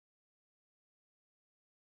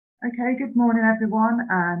Okay, good morning everyone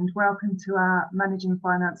and welcome to our Managing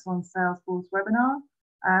Finance on Salesforce webinar.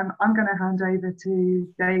 I'm going to hand over to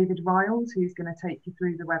David Riles, who's going to take you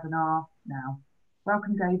through the webinar now.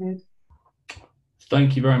 Welcome, David.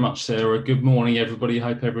 Thank you very much, Sarah. Good morning, everybody.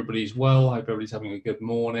 Hope everybody's well. Hope everybody's having a good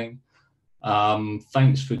morning.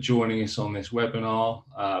 Thanks for joining us on this webinar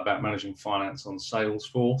about managing finance on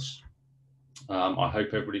Salesforce. I hope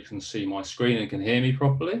everybody can see my screen and can hear me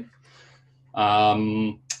properly.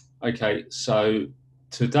 Okay, so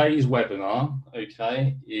today's webinar,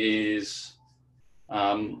 is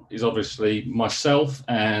obviously myself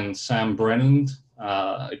and Sam Brennan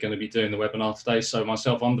are going to be doing the webinar today. So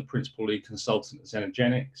myself, I'm the Principal Lead Consultant at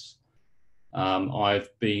Xenogenics.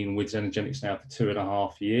 I've been with Xenogenics now for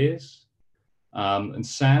 2.5 years. And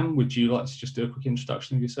Sam, would you like to just do a quick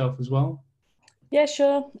introduction of yourself as well? Yeah,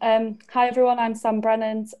 sure. Hi everyone, I'm Sam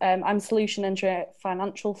Brennan. I'm Solution Engineer at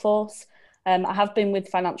Financial Force. I have been with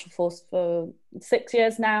Financial Force for 6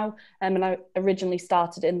 years now, and I originally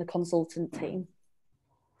started in the consultant team.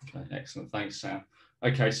 Okay, excellent. Thanks, Sam.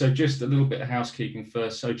 Okay, so just a little bit of housekeeping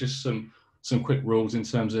first. So just some quick rules in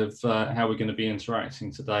terms of how we're going to be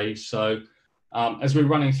interacting today. So as we're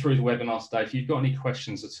running through the webinar today, if you've got any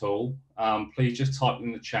questions at all, please just type them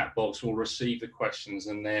in the chat box. We'll receive the questions,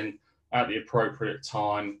 and then at the appropriate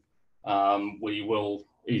time, we will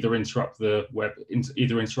either interrupt the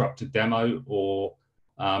demo, or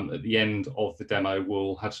at the end of the demo,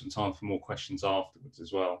 we'll have some time for more questions afterwards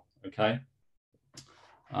as well. Okay.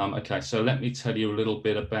 Okay, so let me tell you a little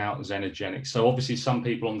bit about Xenogenics. So obviously some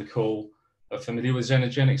people on the call are familiar with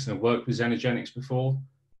Xenogenics and have worked with Xenogenics before,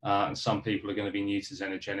 and some people are going to be new to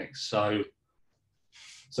Xenogenics. So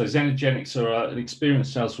Xenogenics are an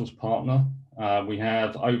experienced Salesforce partner. We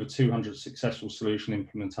have over 200 successful solution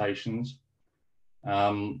implementations,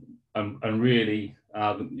 and really,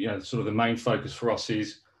 sort of the main focus for us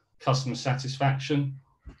is customer satisfaction.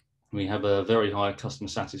 We have a very high customer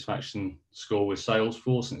satisfaction score with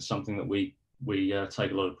Salesforce, and it's something that we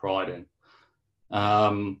take a lot of pride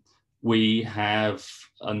in. We have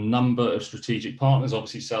a number of strategic partners,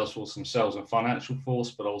 obviously Salesforce themselves and Financial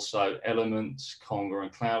Force, but also Elements, Conga,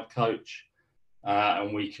 and Cloud Coach.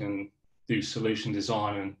 And we can do solution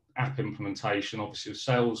design and app implementation, obviously with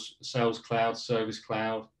Sales Cloud, Service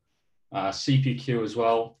Cloud, CPQ as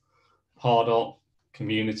well, Pardot,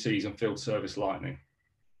 Communities, and Field Service Lightning.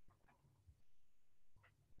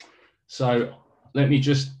 So let me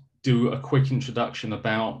just do a quick introduction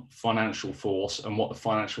about Financial Force and what the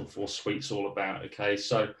Financial Force suite's all about. Okay,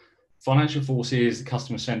 so Financial Force is the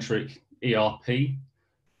customer-centric ERP.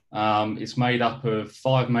 It's made up of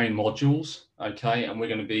 5 main modules. Okay, and we're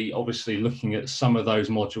going to be obviously looking at some of those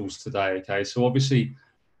modules today. Okay, so obviously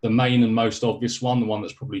the main and most obvious one, the one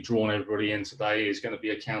that's probably drawn everybody in today, is going to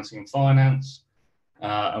be accounting and finance.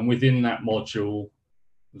 And within that module,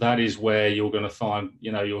 that is where you're going to find,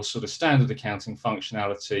 your sort of standard accounting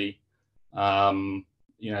functionality,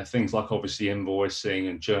 things like obviously invoicing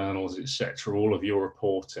and journals, etc., all of your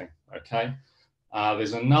reporting. Okay.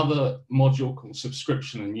 There's another module called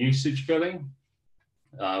subscription and usage billing,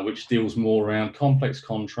 which deals more around complex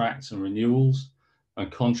contracts and renewals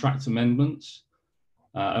and contract amendments,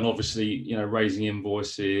 and obviously, raising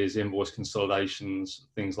invoices, invoice consolidations,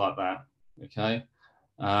 things like that. Okay.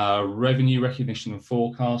 Revenue recognition and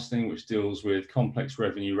forecasting, which deals with complex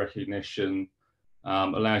revenue recognition,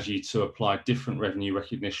 allows you to apply different revenue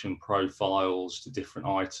recognition profiles to different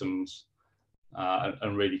items,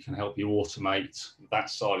 and really can help you automate that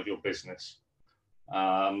side of your business.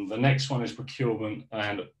 The next one is procurement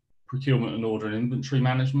and order and inventory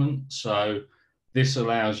management. So this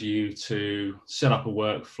allows you to set up a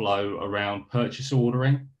workflow around purchase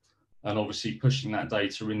ordering, and obviously pushing that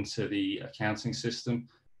data into the accounting system,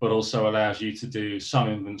 but also allows you to do some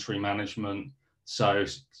inventory management. So,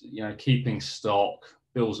 keeping stock,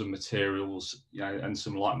 bills of materials, and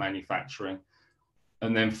some light manufacturing.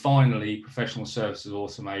 And then finally, professional services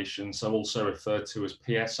automation, so also referred to as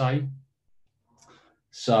PSA.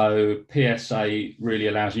 So PSA really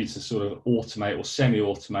allows you to sort of automate or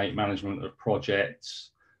semi-automate management of projects,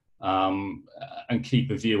 and keep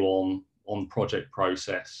a view on project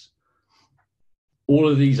process. All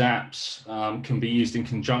of these apps can be used in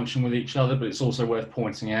conjunction with each other, but it's also worth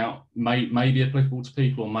pointing out, may be applicable to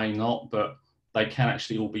people or may not, but they can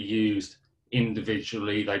actually all be used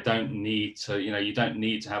individually. They don't need to, you don't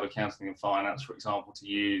need to have accounting and finance, for example, to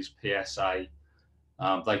use PSA.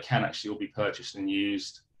 They can actually all be purchased and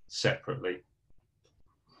used separately.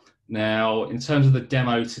 Now, in terms of the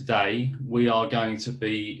demo today, we are going to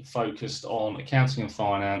be focused on accounting and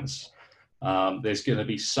finance, There's going to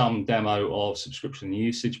be some demo of subscription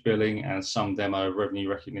usage billing and some demo of revenue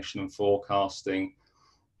recognition and forecasting.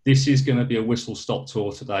 This is going to be a whistle-stop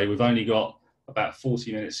tour today. We've only got about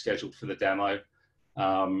 40 minutes scheduled for the demo.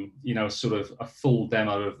 You know, sort of a full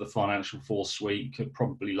demo of the Financial Force suite could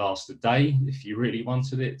probably last a day if you really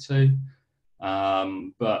wanted it to.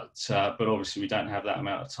 But obviously we don't have that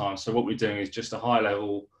amount of time. So what we're doing is just a high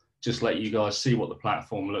level, just let you guys see what the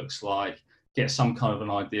platform looks like, get some kind of an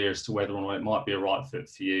idea as to whether or not it might be a right fit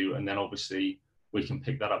for you. And then obviously we can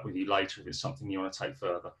pick that up with you later if it's something you want to take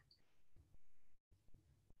further.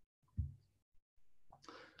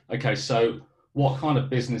 Okay, so what kind of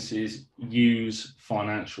businesses use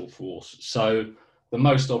Financial Force? So the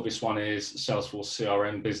most obvious one is Salesforce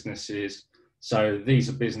CRM businesses. So these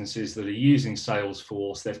are businesses that are using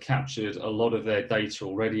Salesforce. They've captured a lot of their data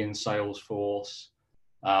already in Salesforce,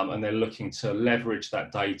 and they're looking to leverage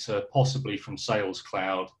that data, possibly from Sales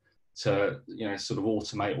Cloud, to, you know, sort of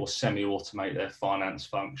automate or semi-automate their finance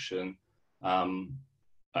function,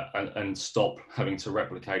 and stop having to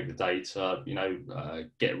replicate the data, you know,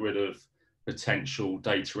 get rid of potential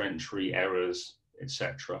data entry errors,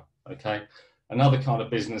 etc. Okay. Another kind of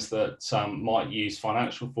business that might use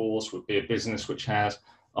Financial Force would be a business which has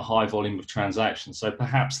a high volume of transactions. So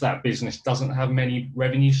perhaps that business doesn't have many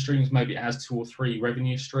revenue streams. Maybe it has 2 or 3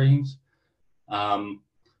 revenue streams.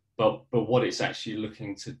 But what it's actually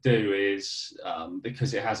looking to do is,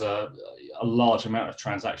 because it has a large amount of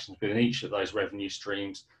transactions within each of those revenue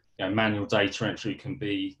streams, you know, manual data entry can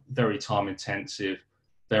be very time intensive,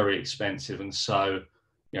 very expensive. And so,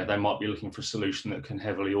 you know, they might be looking for a solution that can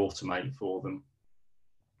heavily automate for them.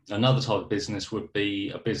 Another type of business would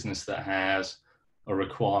be a business that has a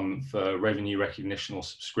requirement for revenue recognition or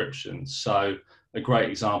subscription. So a great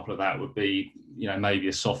example of that would be, you know, maybe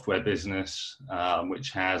a software business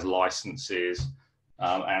which has licenses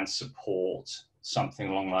and support, something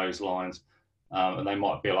along those lines, and they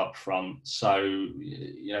might bill up front. So,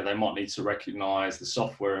 you know, they might need to recognize the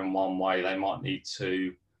software in one way. They might need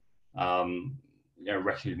to, you know,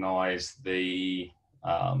 recognize the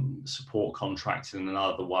support contract in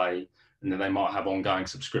another way, and then they might have ongoing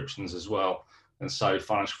subscriptions as well. And so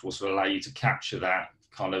Financial Force will allow you to capture that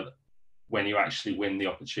kind of when you actually win the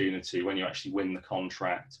opportunity, when you actually win the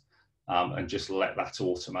contract, and just let that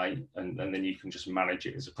automate, and then you can just manage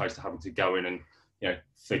it as opposed to having to go in and, you know,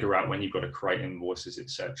 figure out when you've got to create invoices,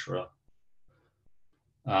 etc.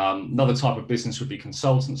 Another type of business would be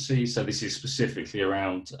consultancy. So this is specifically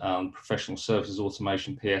around professional services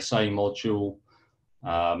automation, PSA module.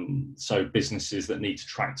 So businesses that need to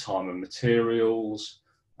track time and materials,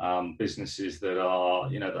 businesses that are,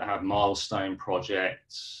 you know, that have milestone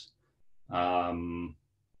projects.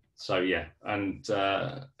 So yeah, and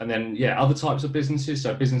then yeah, other types of businesses.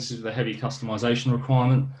 So businesses with a heavy customization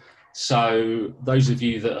requirement. So those of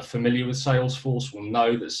you that are familiar with Salesforce will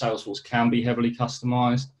know that Salesforce can be heavily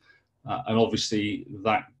customized, and obviously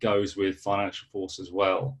that goes with Financial Force as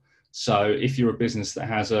well. So if you're a business that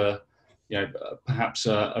has a, you know, perhaps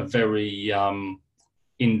a very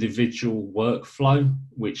individual workflow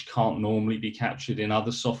which can't normally be captured in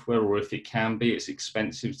other software, or if it can be, it's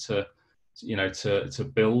expensive to, you know,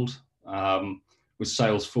 to build. With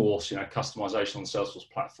Salesforce, you know, customization on the Salesforce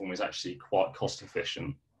platform is actually quite cost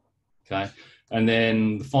efficient. Okay, and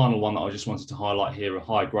then the final one that I just wanted to highlight here are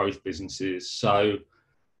high growth businesses. So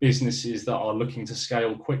businesses that are looking to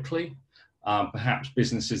scale quickly, perhaps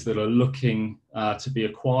businesses that are looking to be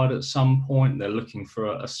acquired at some point. They're looking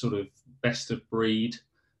for a sort of best of breed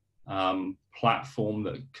platform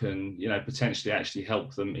that can, you know, potentially actually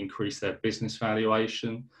help them increase their business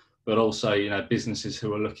valuation, but also, you know, businesses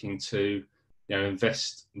who are looking to, you know,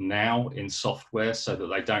 invest now in software so that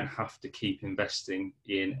they don't have to keep investing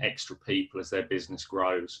in extra people as their business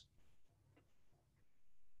grows.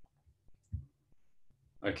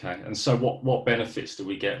 Okay, and so what benefits do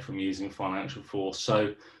we get from using Financial Force?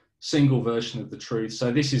 So single version of the truth.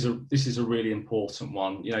 So this is a really important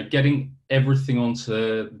one. You know, getting everything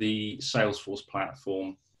onto the Salesforce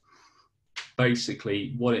platform.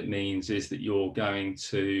 Basically, what it means is that you're going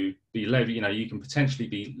to be you know, you can potentially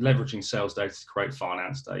be leveraging sales data to create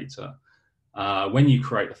finance data. When you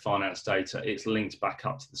create the finance data, it's linked back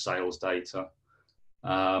up to the sales data,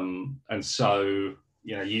 and so,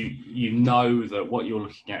 you know, you know that what you're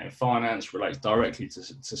looking at in finance relates directly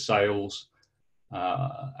to sales,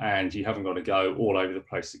 and you haven't got to go all over the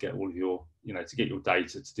place to get all of your, you know, to get your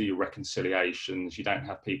data, to do your reconciliations. You don't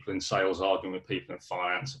have people in sales arguing with people in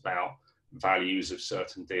finance about values of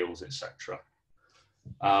certain deals, etc.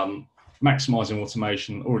 Maximizing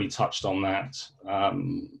automation, already touched on that.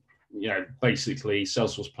 You know, basically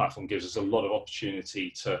Salesforce platform gives us a lot of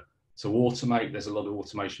opportunity to to automate. There's a lot of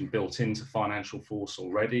automation built into Financial Force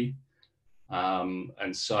already.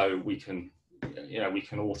 And so we can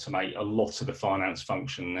automate a lot of the finance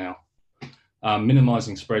function now.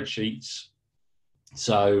 Minimizing spreadsheets.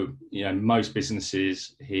 So, most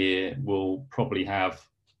businesses here will probably have,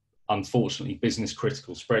 unfortunately, business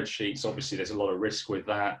critical spreadsheets. Obviously, there's a lot of risk with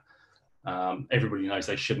that. Everybody knows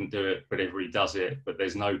they shouldn't do it, but everybody does it. But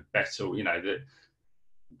there's no better, that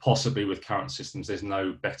possibly with current systems, there's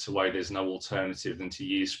no better way, there's no alternative than to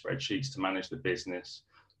use spreadsheets to manage the business.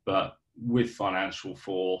 But with Financial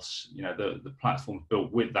Force, the platform's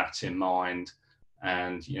built with that in mind.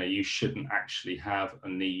 And you shouldn't actually have a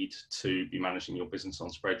need to be managing your business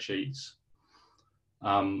on spreadsheets.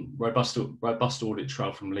 Robust audit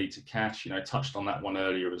trail from lead to cash. Touched on that one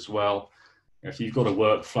earlier as well. If you've got a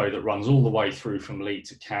workflow that runs all the way through from lead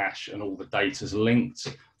to cash and all the data's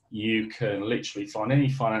linked, you can literally find any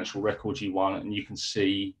financial record you want, and you can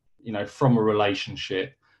see, from a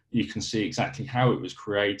relationship, you can see exactly how it was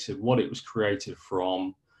created, what it was created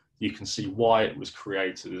from. You can see why it was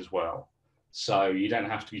created as well. So you don't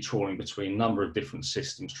have to be trawling between a number of different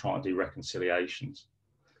systems trying to do reconciliations.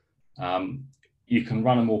 You can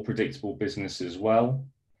run a more predictable business as well.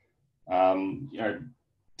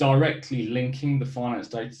 Directly linking the finance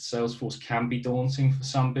data to Salesforce can be daunting for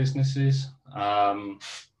some businesses.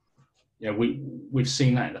 We've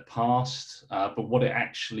seen that in the past, but what it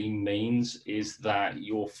actually means is that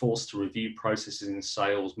you're forced to review processes in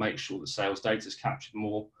sales, make sure that sales data is captured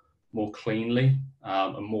more cleanly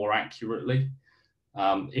and more accurately.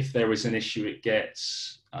 If there is an issue, it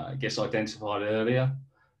gets identified earlier,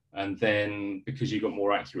 and then because you've got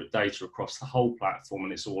more accurate data across the whole platform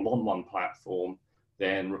and it's all on one platform,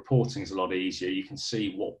 then reporting is a lot easier. You can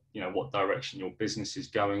see what direction your business is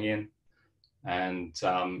going in, and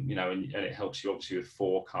and it helps you obviously with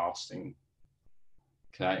forecasting.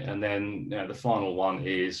 Okay, and then the final one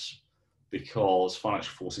is, because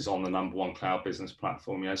Financial Force is on the #1 cloud business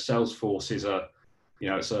platform. Salesforce is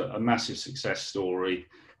it's a massive success story.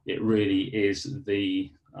 It really is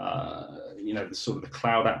the sort of the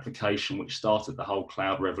cloud application which started the whole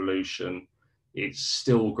cloud revolution. It's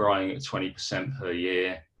still growing at 20% per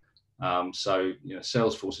year. So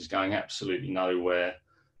Salesforce is going absolutely nowhere.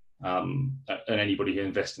 And anybody who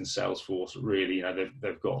invests in Salesforce, really,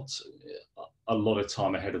 they've got a lot of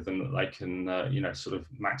time ahead of them that they can, sort of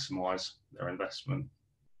maximize their investment.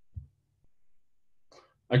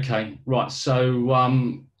 Okay, right. So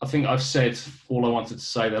I think I've said all I wanted to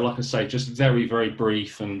say there. Like I say, just very, very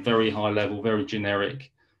brief and very high level, very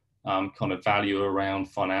generic kind of value around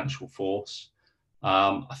Financial Force.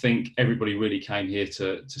 I think everybody really came here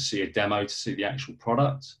to see a demo, to see the actual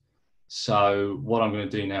product. So what I'm going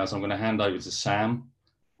to do now is I'm going to hand over to Sam.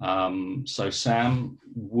 So Sam,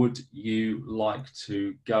 would you like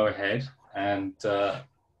to go ahead and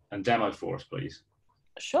demo for us, please?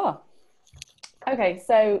 Sure. Okay,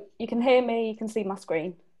 so you can hear me, you can see my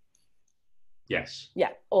screen. Yes. Yeah,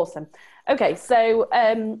 awesome. Okay, so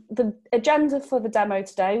the agenda for the demo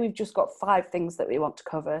today, we've just got 5 things that we want to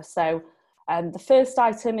cover. So the first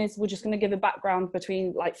item is we're just going to give a background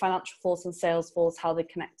between like Financial Force and Salesforce, how they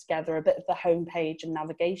connect together, a bit of the homepage and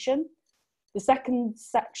navigation. The second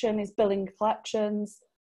section is billing collections.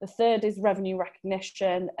 The third is revenue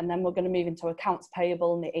recognition, and then we're going to move into accounts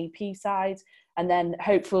payable and the AP side, and then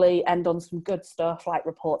hopefully end on some good stuff like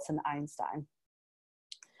reports and Einstein.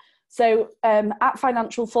 So at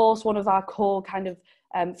Financial Force, one of our core kind of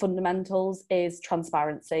fundamentals is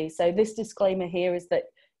transparency. So this disclaimer here is that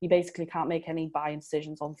you basically can't make any buying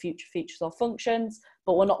decisions on future features or functions,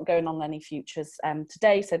 but we're not going on any futures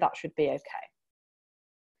today, so that should be okay.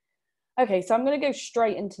 Okay, so I'm going to go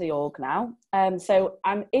straight into the org now. So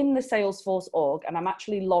I'm in the Salesforce org, and I'm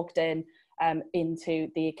actually logged in into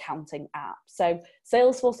the accounting app. So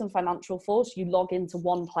Salesforce and Financial Force, you log into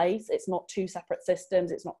one place. It's not 2 separate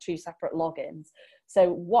systems. It's not 2 separate logins.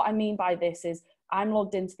 So what I mean by this is I'm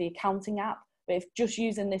logged into the accounting app, but if just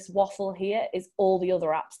using this waffle here is all the other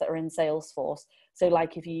apps that are in Salesforce. So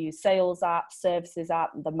like if you use Sales app, Services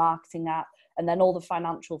app, the Marketing app, and then all the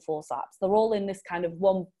Financial Force apps, they're all in this kind of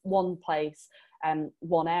one place,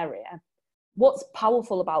 one area. What's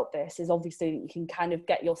powerful about this is obviously you can kind of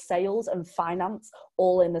get your sales and finance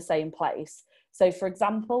all in the same place. So for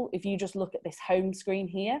example, if you just look at this home screen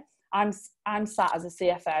here, I'm sat as a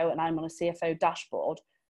CFO and I'm on a CFO dashboard.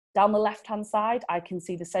 Down the left-hand side, I can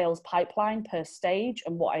see the sales pipeline per stage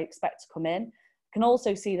and what I expect to come in. I can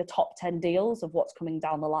also see the top 10 deals of what's coming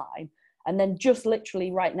down the line. And then just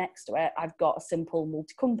literally right next to it, I've got a simple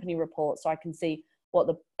multi-company report, so I can see what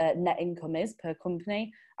the net income is per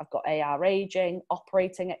company. I've got AR aging,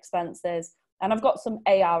 operating expenses, And I've got some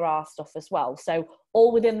ARR stuff as well. So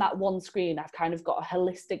all within that one screen, I've kind of got a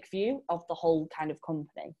holistic view of the whole kind of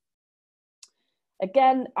company.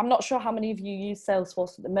 Again, I'm not sure how many of you use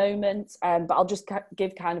Salesforce at the moment, but I'll just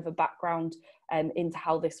give kind of a background into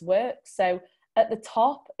how this works. So at the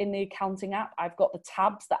top in the accounting app, I've got the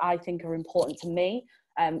tabs that I think are important to me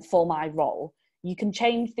for my role. You can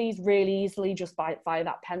change these really easily just via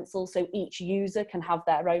that pencil. So each user can have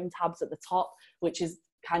their own tabs at the top, which is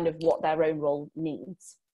kind of what their own role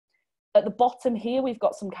needs. At the bottom here, we've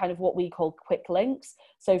got some kind of what we call quick links.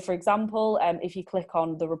 So for example, if you click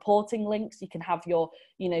on the reporting links, you can have your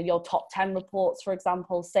top 10 reports, for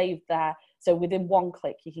example, saved there. So within one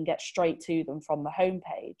click, you can get straight to them from the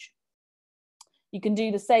homepage. You can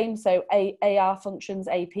do the same. So AR functions,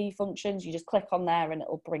 AP functions, you just click on there and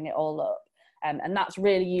it'll bring it all up. And that's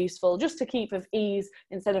really useful just to keep of ease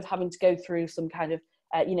instead of having to go through some kind of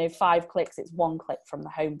 5 clicks, it's 1 click from the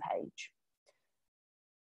homepage.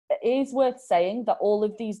 It is worth saying that all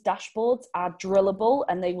of these dashboards are drillable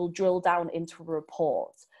and they will drill down into a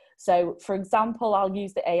report. So for example, I'll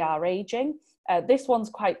use the AR aging. This one's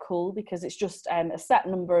quite cool because it's just a set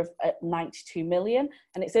number of 92 million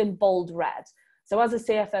and it's in bold red. So as a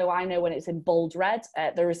CFO, I know when it's in bold red,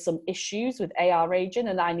 there is some issues with AR aging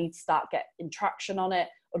and I need to start getting traction on it,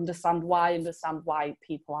 understand why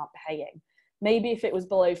people aren't paying. Maybe if it was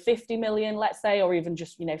below 50 million, let's say, or even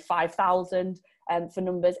just 5,000 for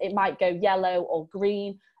numbers, it might go yellow or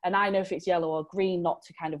green. And I know if it's yellow or green, not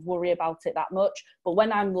to kind of worry about it that much. But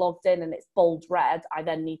when I'm logged in and it's bold red, I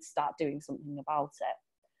then need to start doing something about it.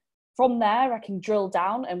 From there, I can drill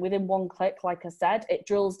down, and within 1 click, like I said, it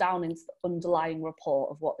drills down into the underlying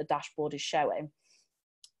report of what the dashboard is showing.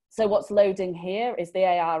 So what's loading here is the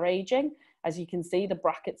AR aging. As you can see, the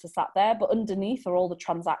brackets are sat there, but underneath are all the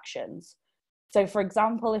transactions. So for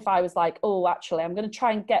example, if I was like, oh, actually, I'm going to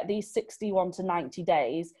try and get these 61 to 90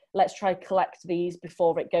 days. Let's try collect these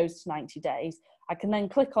before it goes to 90 days. I can then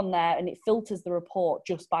click on there and it filters the report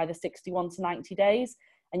just by the 61 to 90 days.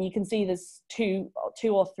 And you can see there's two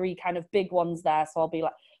or three kind of big ones there. So I'll be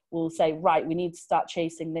like, we'll say, right, we need to start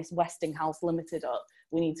chasing this Westinghouse Limited up.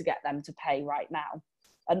 We need to get them to pay right now.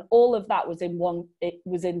 And all of that was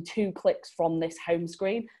in 2 clicks from this home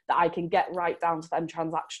screen that I can get right down to them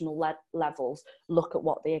transactional levels, look at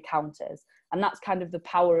what the account is. And that's kind of the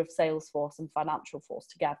power of Salesforce and Financial Force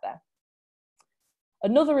together.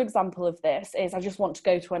 Another example of this is I just want to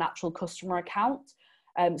go to an actual customer account.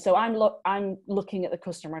 So I'm looking at the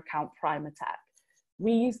customer account Primatech.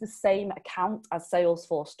 We use the same account as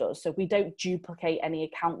Salesforce does. So we don't duplicate any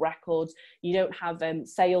account records. You don't have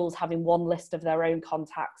sales having one list of their own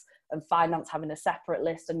contacts and finance having a separate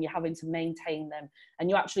list and you're having to maintain them. And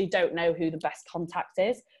you actually don't know who the best contact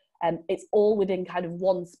is. It's all within kind of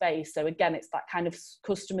one space. So again, it's that kind of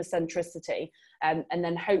customer centricity. And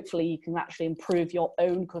then hopefully you can actually improve your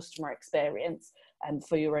own customer experience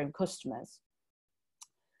for your own customers.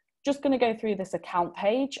 Just going to go through this account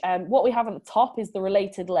page. What we have at the top is the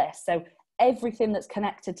related list. So everything that's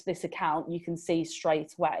connected to this account, you can see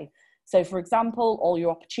straight away. So for example, all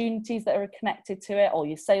your opportunities that are connected to it, all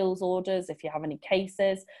your sales orders, if you have any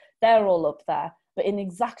cases, they're all up there. But in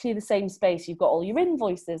exactly the same space, you've got all your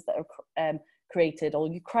invoices that are created,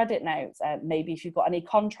 all your credit notes, maybe if you've got any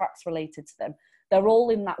contracts related to them. They're all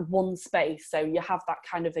in that one space. So you have that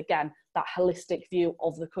kind of, again, that holistic view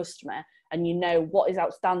of the customer and you know what is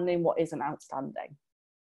outstanding, what isn't outstanding.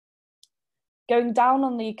 Going down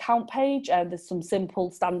on the account page, there's some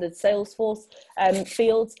simple standard Salesforce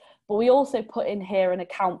fields, but we also put in here an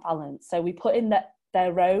account balance. So we put in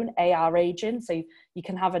their own AR agent, so you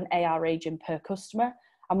can have an AR agent per customer.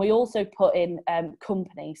 And we also put in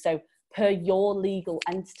company, so per your legal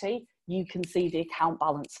entity, you can see the account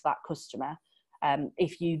balance for that customer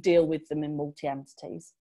if you deal with them in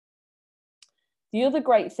multi-entities. The other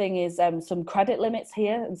great thing is some credit limits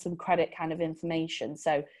here and some credit kind of information.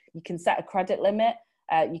 So you can set a credit limit,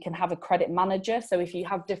 you can have a credit manager. So if you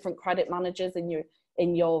have different credit managers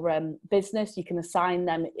in your business, you can assign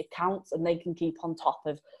them accounts and they can keep on top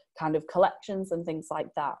of kind of collections and things like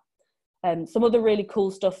that. Some other really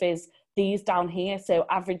cool stuff is these down here. So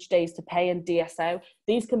average days to pay and DSO,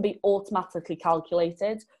 these can be automatically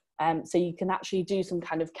calculated. So you can actually do some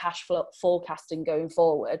kind of cash flow forecasting going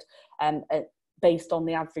forward based on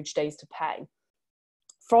the average days to pay.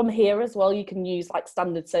 From here as well, you can use like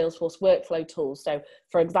standard Salesforce workflow tools. So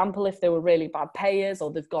for example, if they were really bad payers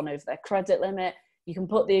or they've gone over their credit limit, you can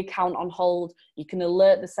put the account on hold. You can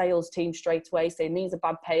alert the sales team straight away saying these are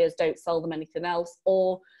bad payers, don't sell them anything else.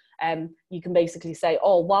 Or you can basically say,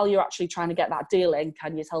 oh, while you're actually trying to get that deal in,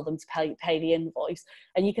 can you tell them to pay the invoice?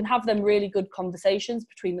 And you can have them really good conversations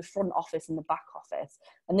between the front office and the back office.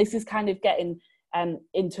 And this is kind of getting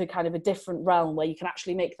into kind of a different realm where you can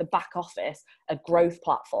actually make the back office a growth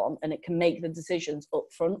platform, and it can make the decisions up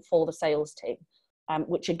front for the sales team,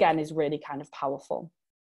 which again is really kind of powerful.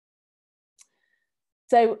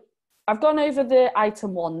 So I've gone over the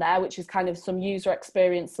item 1 there, which is kind of some user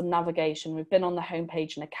experience, some navigation. We've been on the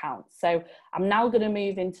homepage and accounts. So I'm now going to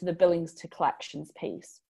move into the billings to collections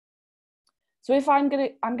piece. So if I'm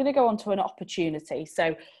going to go on to an opportunity.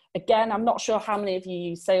 So again, I'm not sure how many of you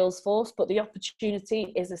use Salesforce, but the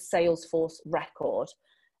opportunity is a Salesforce record.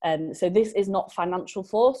 So this is not Financial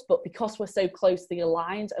Force, but because we're so closely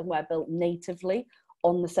aligned and we're built natively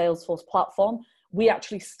on the Salesforce platform, we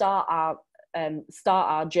actually start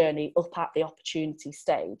our journey up at the opportunity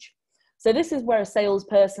stage. So this is where a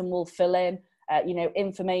salesperson will fill in,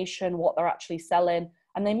 information, what they're actually selling,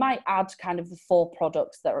 and they might add kind of the 4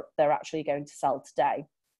 products that they're actually going to sell today.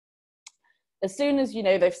 As soon as,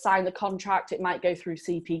 they've signed the contract, it might go through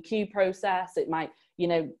CPQ process. It might,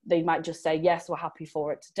 they might just say, yes, we're happy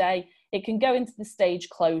for it today. It can go into the stage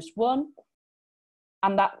closed won.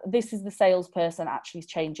 And this is the salesperson actually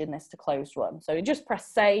changing this to closed won. So you just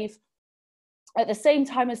press save. At the same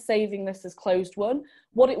time as saving this as closed won,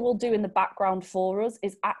 what it will do in the background for us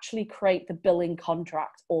is actually create the billing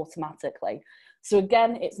contract automatically. So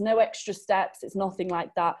again, it's no extra steps. It's nothing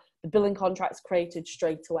like that. The billing contract's created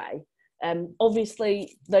straight away.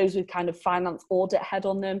 Obviously, those with kind of finance audit head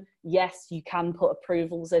on them, yes, you can put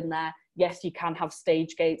approvals in there. Yes, you can have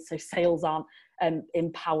stage gates, so sales aren't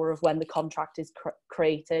in power of when the contract is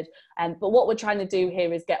created. But what we're trying to do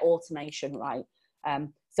here is get automation right.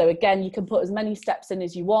 So again, you can put as many steps in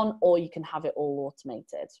as you want, or you can have it all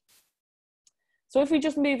automated. So if we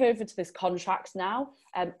just move over to this contract now,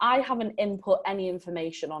 I haven't input any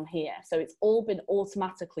information on here. So it's all been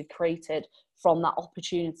automatically created from that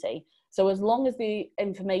opportunity. So as long as the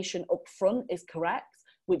information up front is correct,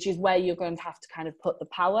 which is where you're going to have to kind of put the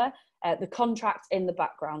power, the contract in the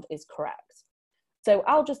background is correct. So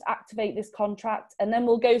I'll just activate this contract, and then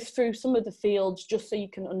we'll go through some of the fields just so you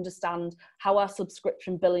can understand how our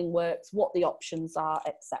subscription billing works, what the options are,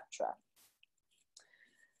 etc.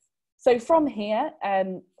 So from here,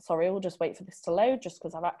 sorry, we'll just wait for this to load just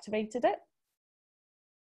because I've activated it.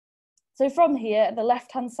 So from here, at the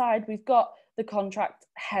left-hand side, we've got the contract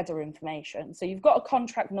header information. So you've got a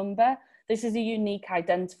contract number. This is a unique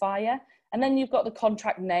identifier. And then you've got the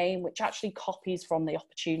contract name, which actually copies from the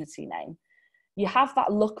opportunity name. You have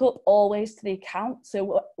that lookup always to the account.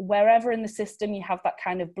 So wherever in the system you have that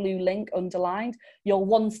kind of blue link underlined, you're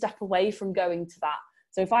one step away from going to that.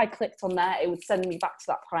 So if I clicked on there, it would send me back to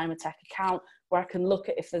that Primatech account where I can look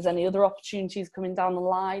at if there's any other opportunities coming down the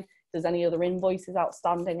line, if there's any other invoices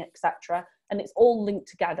outstanding, etc. And it's all linked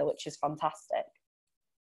together, which is fantastic.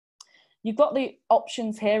 You've got the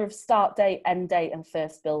options here of start date, end date, and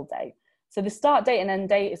first bill date. So the start date and end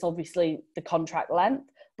date is obviously the contract length,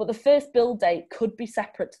 but the first bill date could be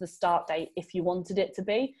separate to the start date if you wanted it to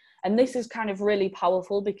be. And this is kind of really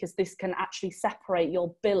powerful because this can actually separate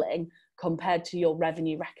your billing compared to your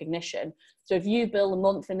revenue recognition. So if you bill a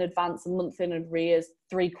month in advance, a month in arrears,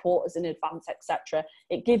 3 quarters in advance, etc.,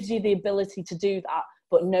 it gives you the ability to do that,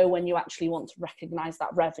 but know when you actually want to recognize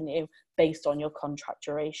that revenue based on your contract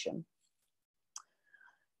duration.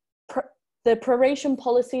 The proration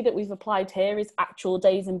policy that we've applied here is actual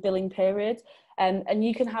days in billing period. And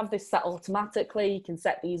you can have this set automatically. You can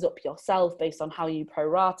set these up yourself based on how you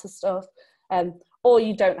prorata stuff, or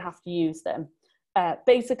you don't have to use them.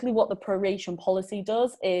 Basically what the proration policy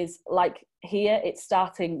does is, like here, it's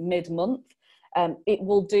starting mid-month.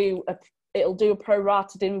 It'll do a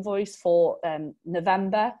prorated invoice for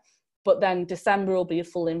November, but then December will be a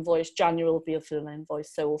full invoice, January will be a full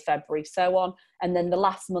invoice, so will February, so on. And then the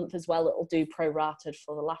last month as well, it'll do prorated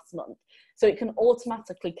for the last month. So it can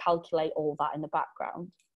automatically calculate all that in the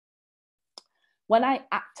background. When I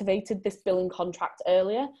activated this billing contract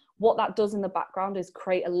earlier, what that does in the background is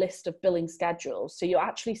create a list of billing schedules. So you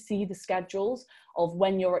actually see the schedules of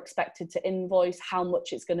when you're expected to invoice, how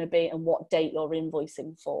much it's going to be, and what date you're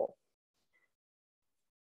invoicing for.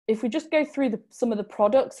 If we just go through some of the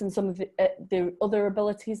products and some of the other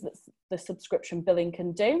abilities that the subscription billing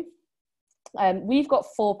can do, we've got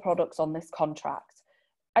 4 products on this contract.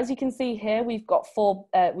 As you can see here, we've got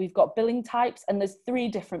billing types, and there's 3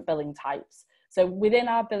 different billing types. So within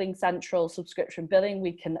our Billing Central subscription billing,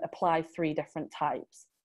 we can apply 3 different types.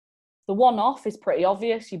 The one-off is pretty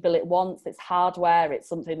obvious. You bill it once, it's hardware, it's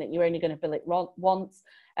something that you're only going to bill it once,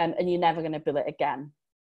 and you're never going to bill it again.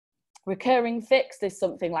 Recurring fixed is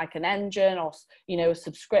something like an engine or, you know, a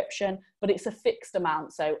subscription, but it's a fixed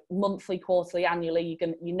amount. So monthly, quarterly, annually,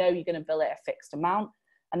 you're going to bill it a fixed amount.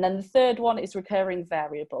 And then the third one is recurring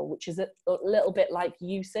variable, which is a little bit like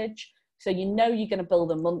usage. So you know you're going to bill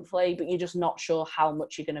them monthly, but you're just not sure how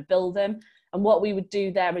much you're going to bill them. And what we would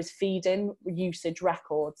do there is feed in usage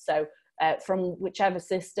records. So from whichever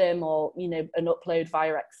system, or, you know, an upload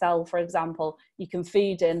via Excel, for example, you can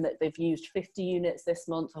feed in that they've used 50 units this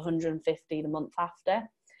month, 150 the month after.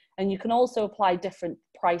 And you can also apply different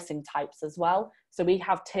pricing types as well. So we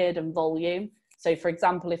have tiered and volume. So for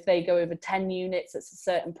example, if they go over 10 units, it's a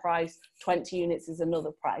certain price, 20 units is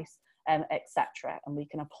another price, etc. And we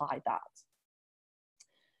can apply that.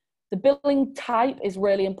 The billing type is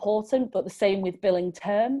really important, but the same with billing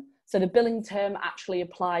term. So the billing term actually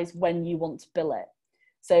applies when you want to bill it.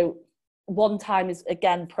 So one time is,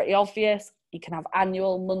 again, pretty obvious. You can have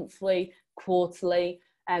annual, monthly, quarterly,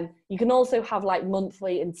 and you can also have like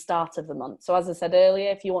monthly and start of the month. So as I said earlier,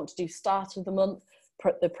 if you want to do start of the month,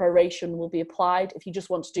 the proration will be applied. If you just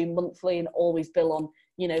want to do monthly and always bill on,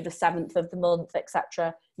 you know, the 7th of the month,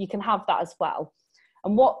 etc., you can have that as well.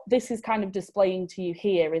 And what this is kind of displaying to you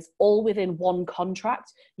here is all within one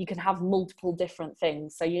contract. You can have multiple different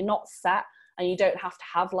things. So you're not set, and you don't have to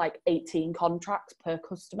have like 18 contracts per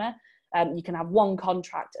customer. You can have one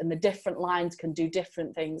contract, and the different lines can do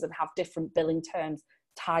different things and have different billing terms,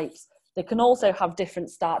 types. They can also have different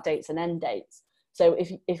start dates and end dates. So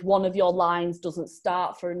if one of your lines doesn't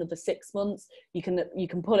start for another 6 months, you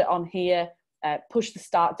can put it on here, push the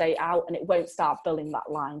start date out, and it won't start billing that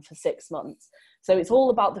line for 6 months. So it's all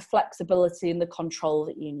about the flexibility and the control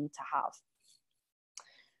that you need to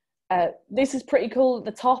have. This is pretty cool at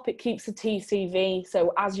the top. It keeps a TCV.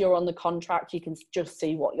 So as you're on the contract, you can just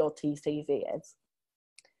see what your TCV is.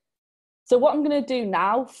 So what I'm going to do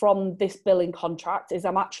now from this billing contract is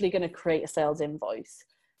I'm actually going to create a sales invoice.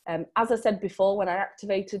 As I said before, when I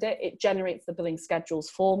activated it, it generates the billing schedules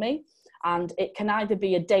for me. And it can either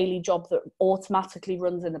be a daily job that automatically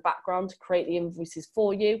runs in the background to create the invoices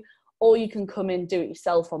for you, or you can come in, do it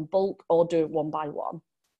yourself on bulk, or do it one by one.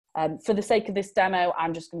 For the sake of this demo,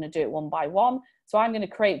 I'm just going to do it one by one. So I'm going to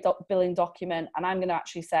create billing document, and I'm going to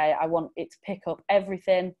actually say I want it to pick up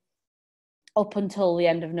everything up until the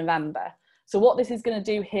end of November. So what this is going to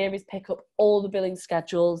do here is pick up all the billing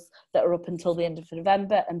schedules that are up until the end of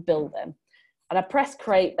November and bill them. And I press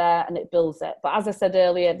create there and it bills it. But as I said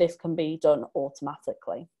earlier, this can be done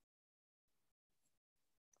automatically.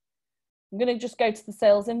 I'm going to just go to the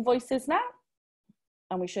sales invoices now,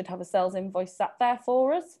 and we should have a sales invoice sat there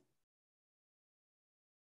for us.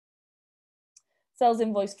 Sales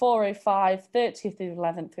invoice 405, 30th of the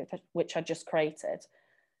 11th, which I just created.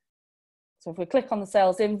 So if we click on the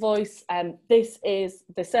sales invoice, this is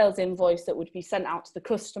the sales invoice that would be sent out to the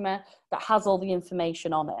customer that has all the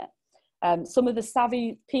information on it. Some of the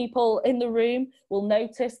savvy people in the room will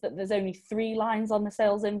notice that there's only 3 lines on the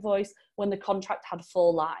sales invoice when the contract had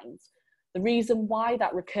 4 lines. The reason why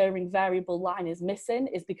that recurring variable line is missing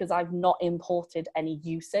is because I've not imported any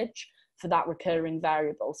usage for that recurring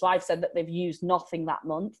variable. So I've said that they've used nothing that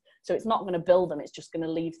month, so it's not going to bill them, it's just going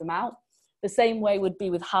to leave them out. The same way would be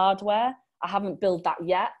with hardware. I haven't billed that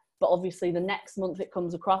yet, but obviously the next month it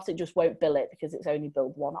comes across, it just won't bill it because it's only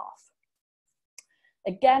billed one off.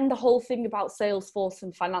 Again, the whole thing about Salesforce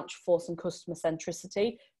and Financial Force and customer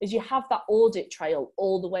centricity is you have that audit trail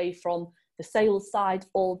all the way from the sales side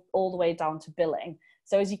all the way down to billing.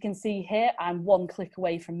 So as you can see here, I'm 1 click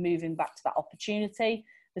away from moving back to that opportunity.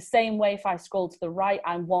 The same way, if I scroll to the right,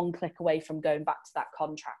 I'm 1 click away from going back to that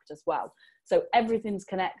contract as well. So everything's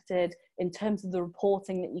connected in terms of the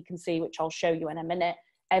reporting that you can see, which I'll show you in a minute.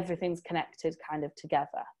 Everything's connected kind of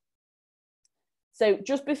together. So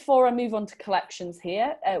just before I move on to collections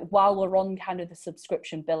here, while we're on kind of the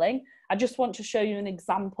subscription billing, I just want to show you an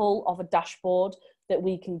example of a dashboard that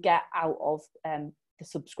we can get out of the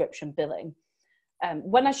subscription billing.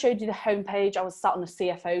 When I showed you the homepage, I was sat on a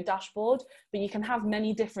CFO dashboard, but you can have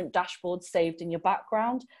many different dashboards saved in your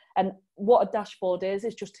background. And what a dashboard is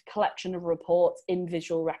just a collection of reports in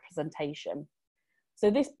visual representation.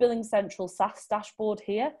 So this Billing Central SaaS dashboard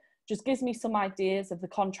here just gives me some ideas of the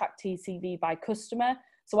contract TCV by customer.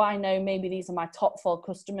 So I know maybe these are my top 4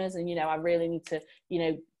 customers, and, you know, I really need to, you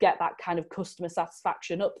know, get that kind of customer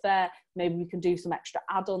satisfaction up there. Maybe we can do some extra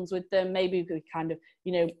add-ons with them. Maybe we kind of,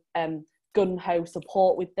 you know, gun-ho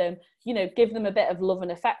support with them, you know, give them a bit of love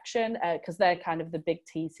and affection because they're kind of the big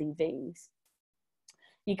TCVs.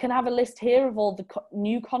 You can have a list here of all the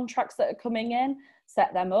new contracts that are coming in,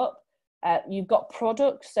 set them up. You've got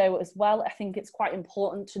products, so as well, I think it's quite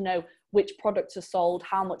important to know which products are sold,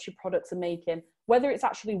 how much your products are making, whether it's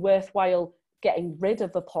actually worthwhile getting rid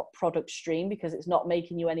of a product stream because it's not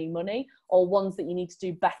making you any money, or ones that you need to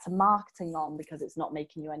do better marketing on because it's not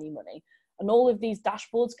making you any money. And all of these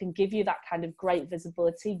dashboards can give you that kind of great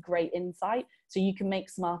visibility, great insight, so you can make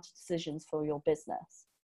smarter decisions for your business.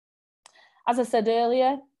 As I said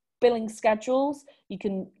earlier, billing schedules, you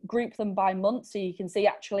can group them by month, so you can see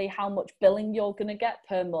actually how much billing you're going to get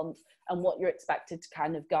per month and what you're expected to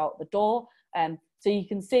kind of go out the door. So you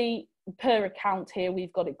can see per account here,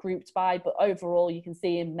 we've got it grouped by, but overall you can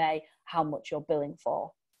see in May how much you're billing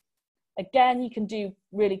for. Again, you can do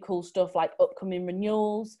really cool stuff like upcoming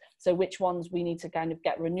renewals. So which ones we need to kind of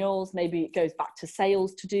get renewals. Maybe it goes back to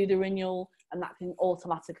sales to do the renewal, and that can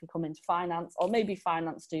automatically come into finance, or maybe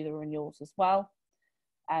finance do the renewals as well.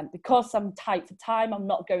 Because I'm tight for time, I'm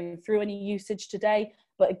not going through any usage today,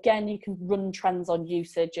 but again, you can run trends on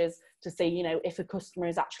usages to see, you know, if a customer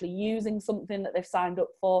is actually using something that they've signed up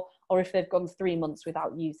for, or if they've gone 3 months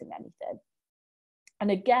without using anything. And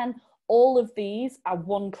again, all of these are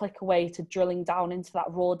one click away to drilling down into that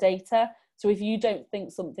raw data. So if you don't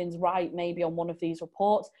think something's right, maybe on one of these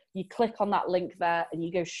reports, you click on that link there and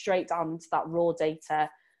you go straight down into that raw data,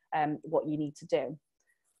 what you need to do.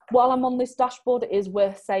 While I'm on this dashboard, it is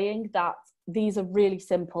worth saying that these are really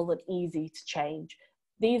simple and easy to change.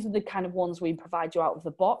 These are the kind of ones we provide you out of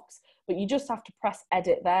the box, but you just have to press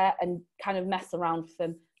edit there and kind of mess around with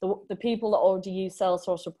them. The people that already use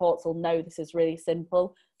Salesforce reports will know this is really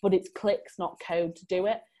simple, but it's clicks, not code to do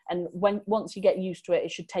it. And once you get used to it,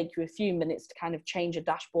 it should take you a few minutes to kind of change a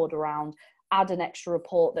dashboard around, add an extra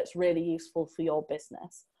report that's really useful for your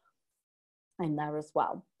business in there as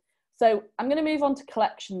well. So I'm going to move on to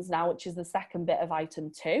collections now, which is the second bit of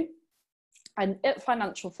item 2. And at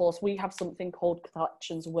Financial Force, we have something called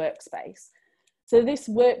Collections Workspace. So this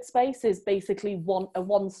workspace is basically a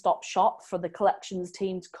one-stop shop for the collections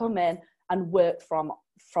team to come in and work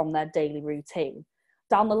from their daily routine.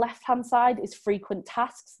 Down the left-hand side is frequent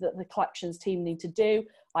tasks that the collections team need to do,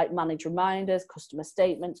 like manage reminders, customer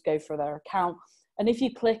statements, go through their account. And if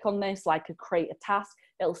you click on this, like a create a task,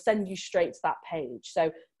 it'll send you straight to that page.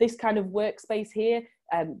 So this kind of workspace here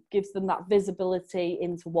gives them that visibility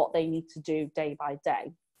into what they need to do day by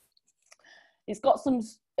day. It's got some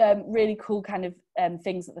really cool kind of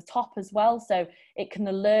things at the top as well. So it can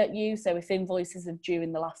alert you. So if invoices are due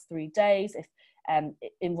in the last 3 days, if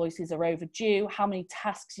invoices are overdue, how many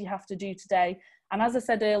tasks you have to do today. And as I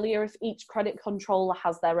said earlier, if each credit controller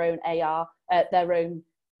has their own AR, their own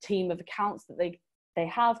team of accounts that they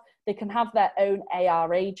can have their own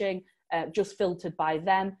AR aging just filtered by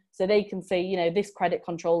them. So they can see, you know, this credit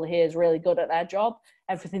controller here is really good at their job.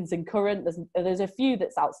 Everything's in current. There's a few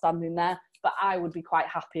that's outstanding there, but I would be quite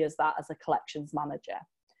happy as that as a collections manager.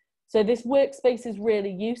 So this workspace is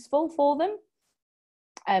really useful for them.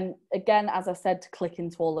 Again, as I said, to click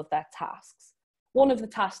into all of their tasks. One of the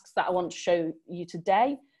tasks that I want to show you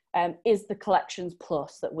today is the Collections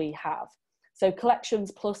Plus that we have. So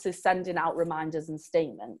Collections Plus is sending out reminders and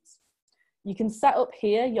statements. You can set up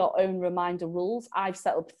here your own reminder rules. I've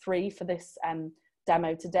set up 3 for this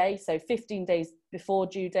demo today. So 15 days before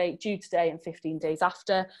due date, due today, and 15 days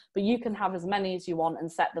after. But you can have as many as you want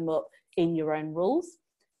and set them up in your own rules.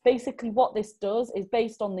 Basically what this does is,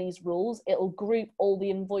 based on these rules, it'll group all the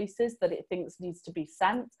invoices that it thinks needs to be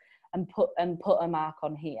sent and put a mark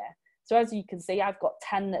on here. So as you can see, I've got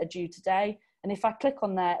 10 that are due today. And if I click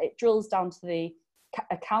on there, it drills down to the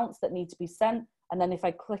accounts that need to be sent. And then if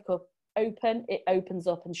I click up open, it opens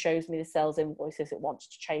up and shows me the sales invoices it wants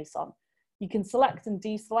to chase on. You can select and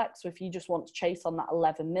deselect. So if you just want to chase on that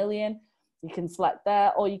 11 million, you can select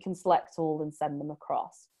there, or you can select all and send them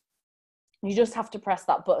across. You just have to press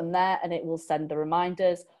that button there and it will send the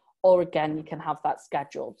reminders, or again, you can have that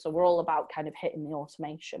scheduled. So we're all about kind of hitting the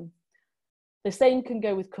automation. The same can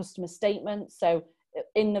go with customer statements. So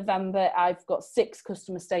in November, I've got 6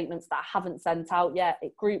 customer statements that I haven't sent out yet.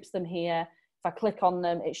 It groups them here. If I click on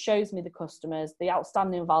them, it shows me the customers, the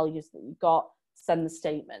outstanding values that you've got, send the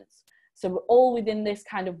statements. So we're all within this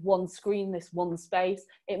kind of one screen, this one space.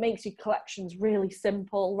 It makes your collections really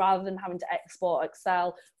simple rather than having to export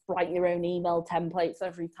Excel, write your own email templates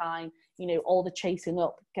every time. You know, all the chasing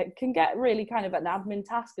up can get really kind of an admin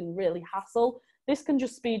task and really hassle. This can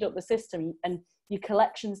just speed up the system, and your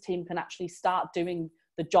collections team can actually start doing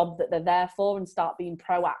the job that they're there for and start being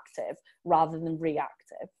proactive rather than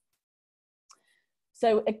reactive.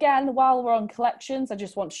 So again, while we're on collections, I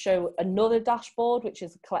just want to show another dashboard, which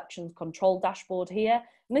is a collections control dashboard here.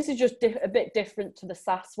 And this is just a bit different to the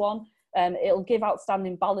SaaS one. It'll give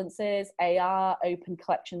outstanding balances, AR, open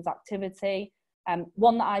collections activity.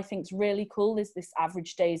 One that I think is really cool is this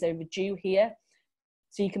average days overdue here.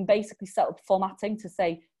 So you can basically set up formatting to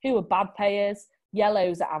say who are bad payers,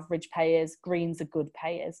 yellows are average payers, greens are good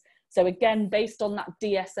payers. So again, based on that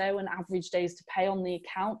DSO and average days to pay on the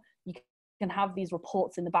account, you can have these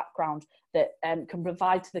reports in the background that can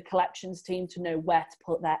provide to the collections team to know where to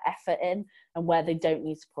put their effort in and where they don't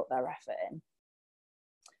need to put their effort in.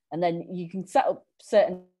 And then you can set up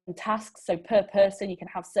certain tasks. So per person, you can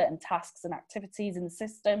have certain tasks and activities in the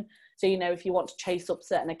system. So, you know, if you want to chase up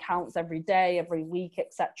certain accounts every day, every week,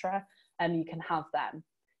 etc., you can have them.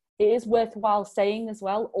 It is worthwhile saying as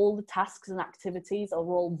well, all the tasks and activities are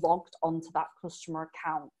all logged onto that customer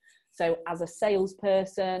account. So as a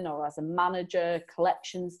salesperson or as a manager,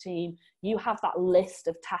 collections team, you have that list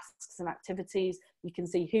of tasks and activities. You can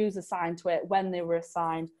see who's assigned to it, when they were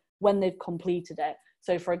assigned, when they've completed it.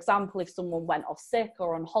 So for example, if someone went off sick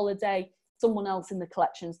or on holiday, someone else in the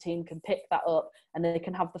collections team can pick that up and they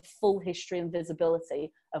can have the full history and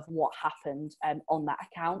visibility of what happened on that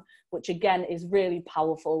account, which again is really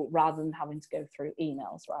powerful rather than having to go through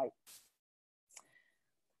emails, right?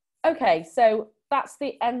 Okay, so that's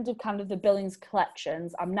the end of kind of the billings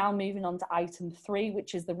collections. I'm now moving on to item 3,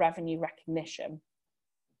 which is the revenue recognition.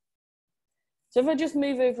 So if I just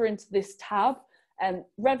move over into this tab,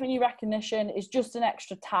 revenue recognition is just an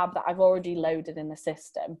extra tab that I've already loaded in the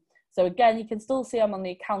system. So again, you can still see I'm on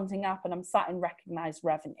the accounting app and I'm sat in recognized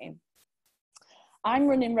revenue. I'm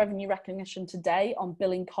running revenue recognition today on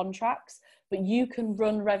billing contracts, but you can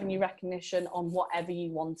run revenue recognition on whatever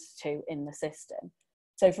you want to in the system.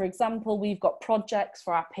 So for example, we've got projects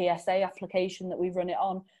for our PSA application that we run it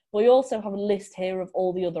on. We also have a list here of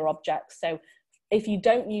all the other objects. So if you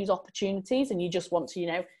don't use opportunities and you just want to, you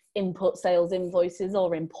know, input sales invoices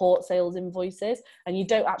or import sales invoices, and you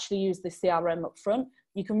don't actually use the CRM up front,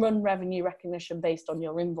 you can run revenue recognition based on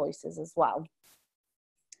your invoices as well.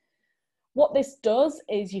 What this does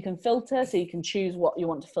is you can filter, so you can choose what you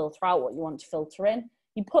want to filter out, what you want to filter in.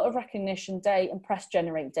 You put a recognition date and press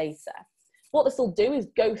generate data. What this will do is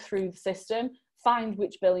go through the system, find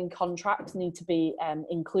which billing contracts need to be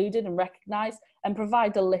included and recognized, and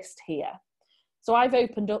provide a list here. So I've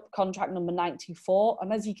opened up contract number 94,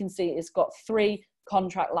 and as you can see, it's got 3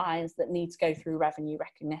 contract lines that need to go through revenue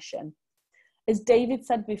recognition. As David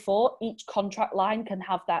said before, each contract line can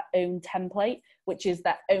have their own template, which is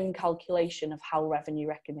their own calculation of how revenue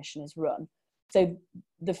recognition is run. So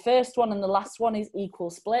the first one and the last one is equal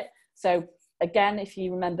split. So again, if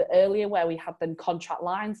you remember earlier where we had them contract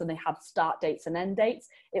lines and they had start dates and end dates,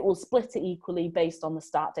 it will split it equally based on the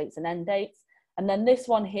start dates and end dates. And then this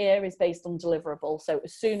one here is based on deliverable. So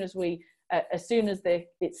as soon as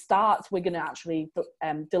it starts, we're going to actually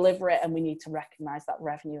deliver it, and we need to recognize that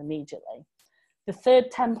revenue immediately. The third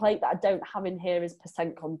template that I don't have in here is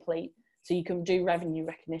 % complete. So you can do revenue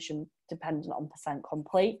recognition dependent on %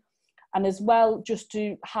 complete. And as well, just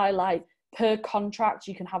to highlight, per contract,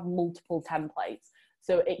 you can have multiple templates.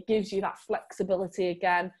 So it gives you that flexibility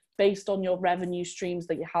again, based on your revenue streams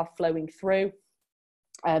that you have flowing through,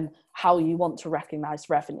 how you want to recognize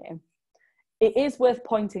revenue. It is worth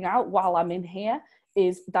pointing out while I'm in here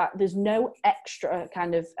is that there's no extra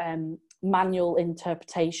kind of manual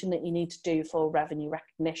interpretation that you need to do for revenue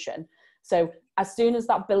recognition. So as soon as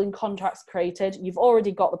that billing contract's created, you've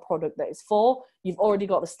already got the product that it's for, you've already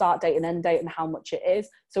got the start date and end date and how much it is.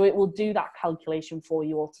 So it will do that calculation for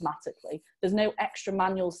you automatically. There's no extra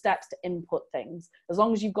manual steps to input things. As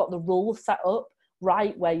long as you've got the rules set up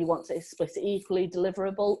right where you want to split it equally,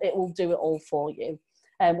 deliverable, it will do it all for you.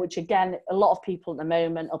 Which again, a lot of people at the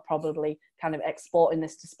moment are probably kind of exporting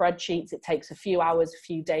this to spreadsheets. It takes a few hours, a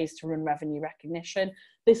few days to run revenue recognition.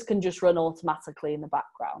 This can just run automatically in the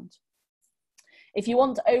background. If you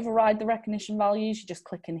want to override the recognition values, you just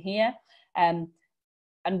click in here. And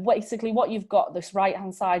basically what you've got this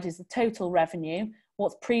right-hand side is the total revenue,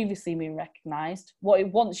 what's previously been recognized, what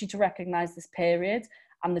it wants you to recognize this period,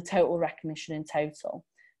 and the total recognition in total.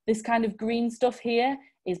 This kind of green stuff here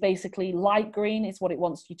is basically light green is what it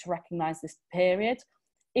wants you to recognize this period.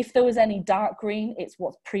 If there was any dark green, it's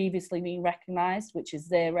what's previously been recognized, which is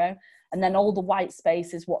 0. And then all the white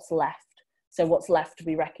space is what's left. So what's left to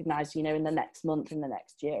be recognized, you know, in the next month, in the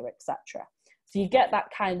next year, etc. So you get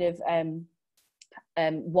that kind of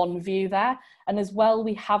one view there. And as well,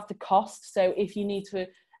 we have the cost. So if you need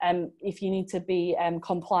to be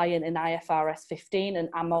compliant in IFRS 15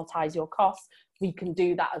 and amortize your costs, we can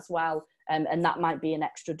do that as well. And that might be an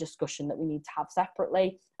extra discussion that we need to have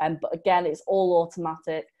separately. But again, it's all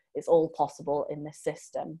automatic. It's all possible in this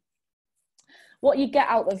system. What you get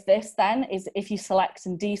out of this then is if you select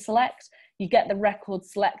and deselect, you get the record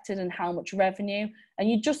selected and how much revenue, and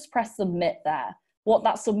you just press submit there. What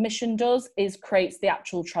that submission does is creates the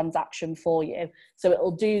actual transaction for you. So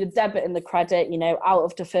it'll do the debit and the credit, you know, out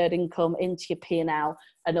of deferred income into your P&L,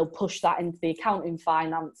 and it'll push that into the accounting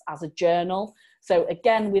finance as a journal. So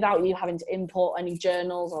again, without you having to import any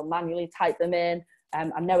journals or manually type them in,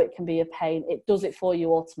 I know it can be a pain. It does it for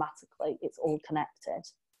you automatically. It's all connected.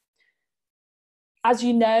 As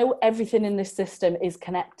you know, everything in this system is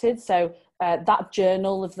connected. So that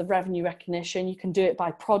journal of the revenue recognition, you can do it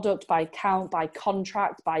by product, by account, by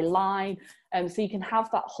contract, by line. So you can have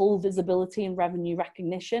that whole visibility and revenue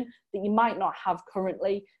recognition that you might not have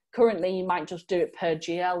currently. Currently, you might just do it per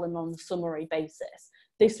GL and on a summary basis.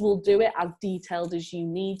 This will do it as detailed as you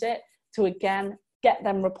need it to, again, get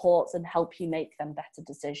them reports and help you make them better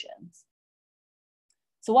decisions.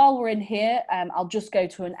 So while we're in here, I'll just go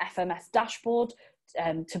to an FMS dashboard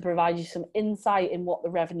to provide you some insight in what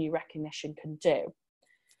the revenue recognition can do.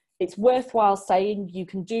 It's worthwhile saying you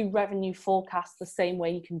can do revenue forecasts the same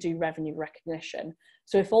way you can do revenue recognition.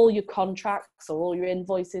 So if all your contracts or all your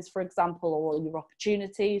invoices, for example, or all your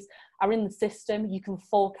opportunities are in the system, you can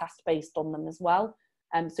forecast based on them as well.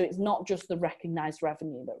 So it's not just the recognised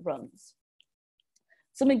revenue that runs.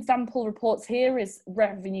 Some example reports here is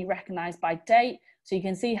revenue recognised by date. So you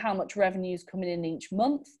can see how much revenue is coming in each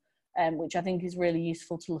month, which I think is really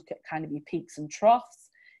useful to look at kind of your peaks and troughs.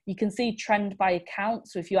 You can see trend by account.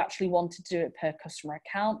 So if you actually wanted to do it per customer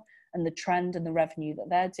account and the trend and the revenue that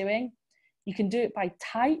they're doing. You can do it by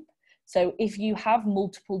type. So if you have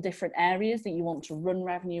multiple different areas that you want to run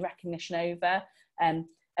revenue recognition over, and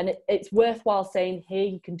it's worthwhile saying here,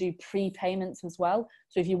 you can do prepayments as well.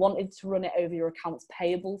 So if you wanted to run it over your accounts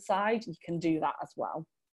payable side, you can do that as well.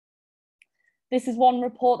 This is one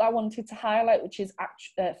report that I wanted to highlight, which is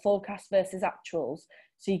forecast versus actuals.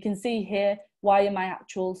 So you can see here, why are my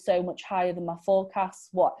actuals so much higher than my forecasts?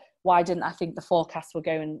 Why didn't I think the forecasts were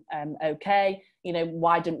going okay? You know,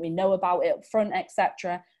 why didn't we know about it up front,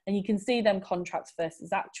 etc. And you can see them contracts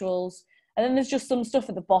versus actuals. And then there's just some stuff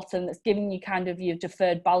at the bottom that's giving you kind of your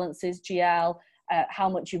deferred balances, GL, how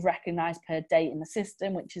much you've recognised per date in the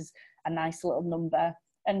system, which is a nice little number,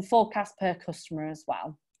 and forecast per customer as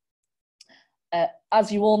well. As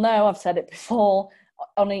you all know, I've said it before,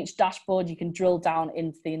 on each dashboard you can drill down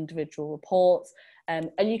into the individual reports, and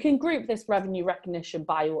you can group this revenue recognition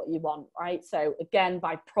by what you want, right? So again,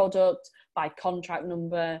 by product, by contract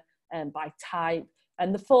number, and by type,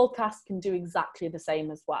 and the forecast can do exactly the same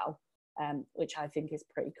as well, which I think is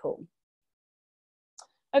pretty cool.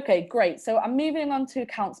 Okay, great. So I'm moving on to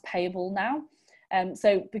accounts payable now.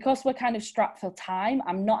 So because we're kind of strapped for time,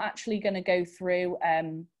 I'm not actually going to go through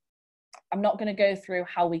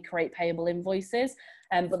how we create payable invoices,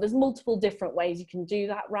 but there's multiple different ways you can do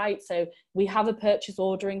that, right? So we have a purchase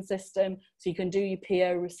ordering system, so you can do your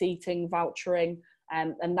PO, receipting, vouchering,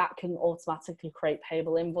 and that can automatically create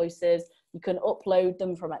payable invoices. You can upload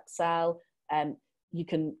them from Excel, and you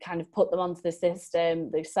can kind of put them onto the system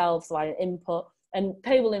themselves via input, and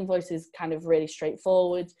payable invoices kind of really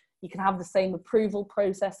straightforward. You can have the same approval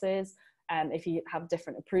processes, if you have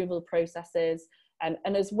different approval processes.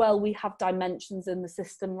 And as well, we have dimensions in the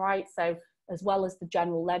system, right? So as well as the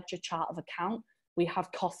general ledger chart of account, we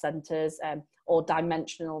have cost centers or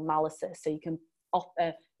dimensional analysis. So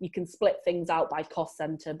you can split things out by cost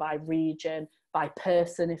center, by region, by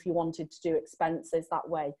person, if you wanted to do expenses that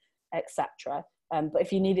way, etc. But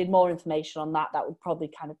if you needed more information on that, that would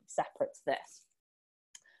probably kind of be separate to this.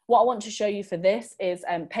 What I want to show you for this is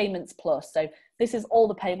Payments Plus. So this is all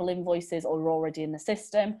the payable invoices are already in the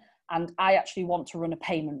system, and I actually want to run a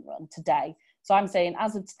payment run today. So I'm saying,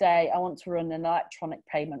 as of today, I want to run an electronic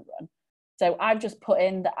payment run. So I've just put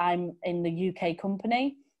in that I'm in the UK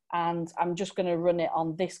company, and I'm just going to run it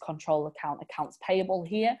on this control account, accounts payable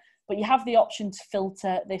here. But you have the option to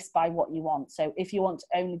filter this by what you want. So if you want to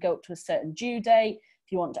only go up to a certain due date,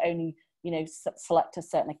 if you want to only, you know, select a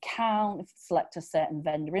certain account, if you select a certain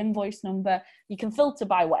vendor invoice number, you can filter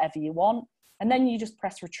by whatever you want. And then you just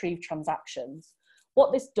press retrieve transactions.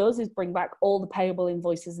 What this does is bring back all the payable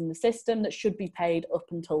invoices in the system that should be paid up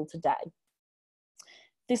until today.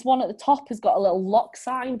 This one at the top has got a little lock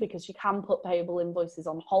sign because you can put payable invoices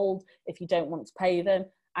on hold if you don't want to pay them,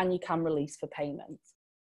 and you can release for payment.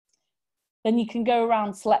 Then you can go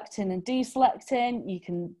around selecting and deselecting. You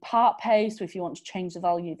can part pay, so if you want to change the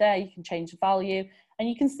value there, you can change the value, and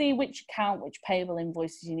you can see which account, which payable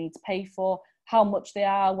invoices you need to pay for, how much they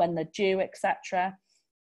are, when they're due, etc.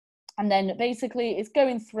 And then basically it's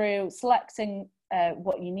going through, selecting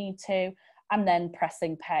what you need to, and then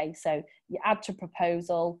pressing pay. So you add to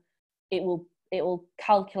proposal, it will it will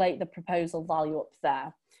calculate the proposal value up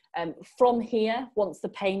there. From here, once the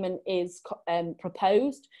payment is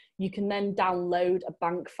proposed, you can then download a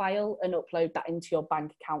bank file and upload that into your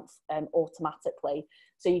bank account automatically.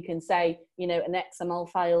 So you can say, you know, an XML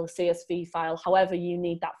file, CSV file, however you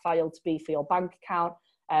need that file to be for your bank account.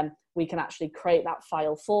 We can actually create that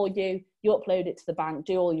file for you. You upload it to the bank,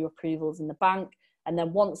 do all your approvals in the bank. And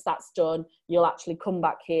then once that's done, you'll actually come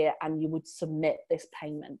back here and you would submit this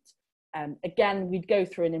payment. Again, we'd go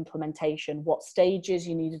through an implementation, what stages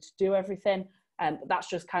you needed to do everything. That's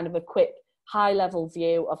just kind of a quick high level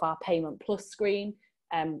view of our Payment Plus screen.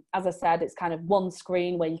 As I said, it's kind of one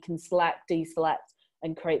screen where you can select, deselect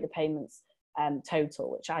and create the payments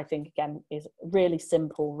total, which I think again is really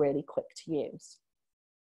simple, really quick to use.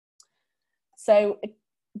 So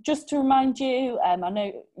just to remind you, I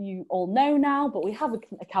know you all know now, but we have an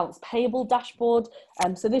accounts payable dashboard.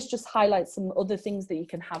 So this just highlights some other things that you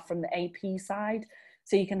can have from the AP side.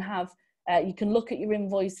 So you can have, you can look at your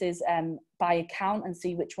invoices by account and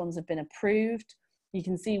see which ones have been approved. You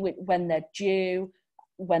can see when they're due,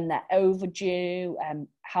 when they're overdue,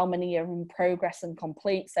 how many are in progress and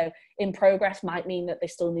complete. So in progress might mean that they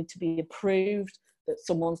still need to be approved, that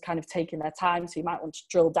someone's kind of taking their time. So you might want to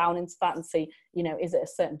drill down into that and see, you know, is it a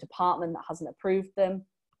certain department that hasn't approved them?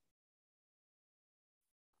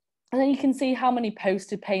 And then you can see how many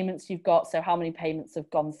posted payments you've got. So how many payments have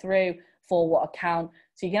gone through for what account.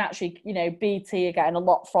 So you can actually, you know, BT are getting a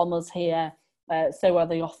lot from us here. So are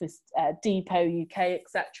the Office Depot UK,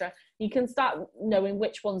 etc. You can start knowing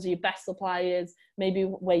which ones are your best suppliers, maybe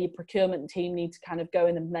where your procurement team need to kind of go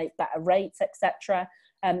in and make better rates, etc.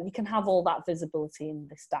 You can have all that visibility in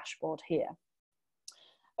this dashboard here.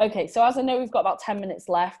 Okay, so as I know we've got about 10 minutes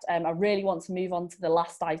left, I really want to move on to the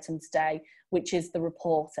last item today, which is the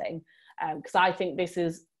reporting, because I think this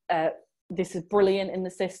is brilliant in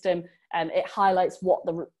the system. It highlights what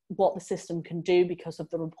the system can do because of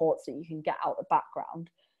the reports that you can get out the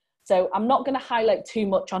background. So I'm not going to highlight too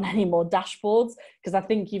much on any more dashboards because I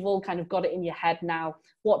think you've all kind of got it in your head now,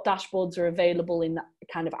 what dashboards are available in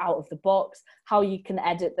kind of out of the box, how you can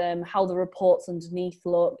edit them, how the reports underneath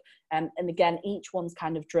look, and again, each one's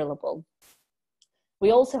kind of drillable.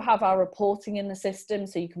 We also have our reporting in the system,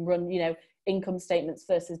 so you can run, you know, income statements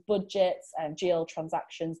versus budgets, GL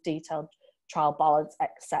transactions, detailed trial balance,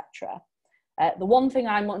 etc. The one thing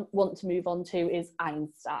I want to move on to is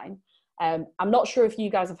Einstein. I'm not sure if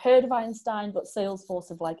you guys have heard of Einstein, but Salesforce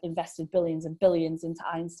have like invested billions and billions into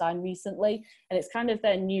Einstein recently, and it's kind of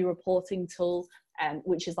their new reporting tool,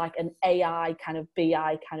 which is like an AI kind of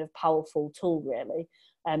BI kind of powerful tool really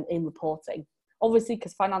in reporting. Obviously,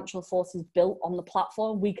 because Financial Force is built on the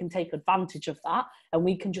platform, we can take advantage of that and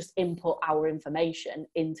we can just input our information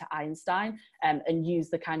into Einstein and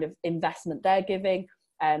use the kind of investment they're giving,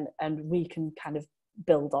 and we can kind of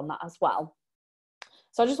build on that as well.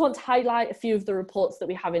 So I just want to highlight a few of the reports that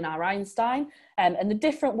we have in our Einstein and the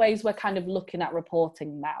different ways we're kind of looking at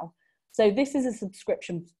reporting now. So this is a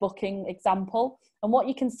subscription booking example. And what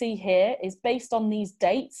you can see here is based on these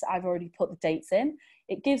dates, I've already put the dates in,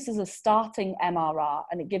 it gives us a starting MRR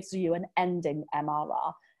and it gives you an ending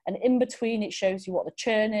MRR. And in between, it shows you what the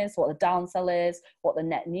churn is, what the downsell is, what the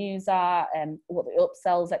net news are, what the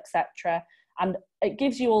upsells, etc. And it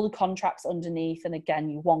gives you all the contracts underneath. And again,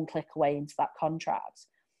 you one click away into that contract.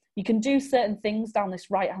 You can do certain things down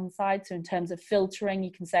this right-hand side. So in terms of filtering,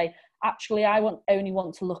 you can say, actually, I only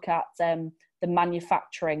want to look at the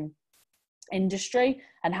manufacturing industry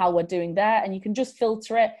and how we're doing there. And you can just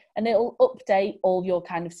filter it and it'll update all your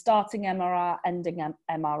kind of starting MRR, ending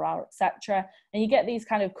MRR, etc. And you get these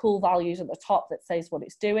kind of cool values at the top that says what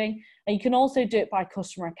it's doing. And you can also do it by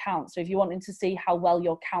customer account. So if you wanted to see how well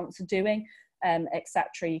your accounts are doing,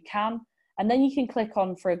 etc., you can. And then you can click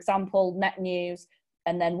on, for example, net news.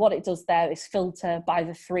 And then what it does there is filter by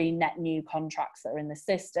the 3 net new contracts that are in the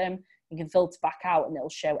system. You can filter back out and it'll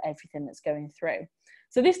show everything that's going through.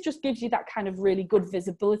 So this just gives you that kind of really good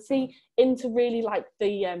visibility into really like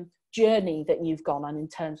the journey that you've gone on in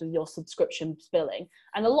terms of your subscription billing.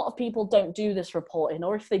 And a lot of people don't do this reporting,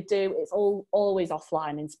 or if they do, it's always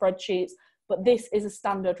offline in spreadsheets. But this is a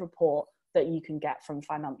standard report that you can get from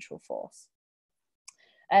Financial Force.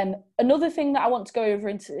 Another thing that I want to go over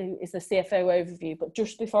into is the CFO overview, but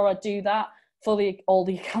just before I do that, for all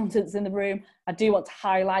the accountants in the room, I do want to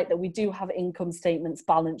highlight that we do have income statements,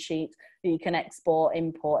 balance sheets that you can export,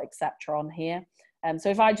 import, etc. on here.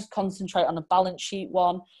 So if I just concentrate on the balance sheet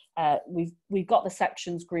one, we've got the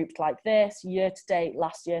sections grouped like this: year to date,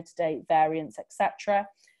 last year to date, variance, etc.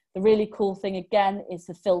 The really cool thing again is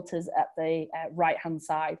the filters at the right hand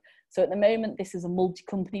side. So at the moment, this is a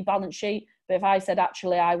multi-company balance sheet. But if I said,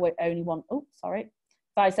 actually, I only want,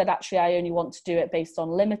 if I said, actually, I only want to do it based on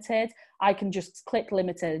limited, I can just click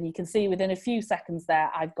limited, and you can see within a few seconds there,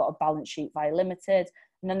 I've got a balance sheet via limited.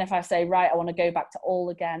 And then if I say, right, I want to go back to all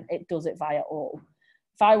again, it does it via all.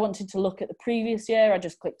 If I wanted to look at the previous year, I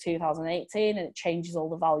just click 2018 and it changes all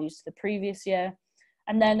the values to the previous year.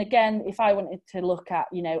 And then again, if I wanted to look at,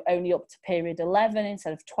 only up to period 11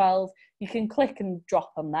 instead of 12, you can click and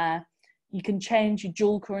drop on there. You can change your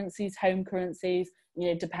dual currencies, home currencies,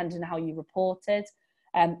 depending on how you reported.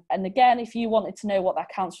 And again, if you wanted to know what that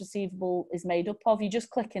accounts receivable is made up of, you just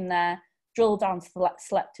click in there, drill down to the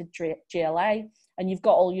selected GLA, and you've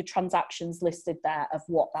got all your transactions listed there of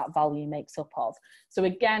what that value makes up of. So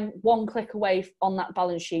again, one click away on that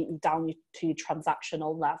balance sheet, you're down to your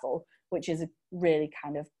transactional level, which is really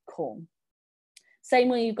kind of cool. Same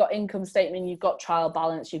way you've got income statement, you've got trial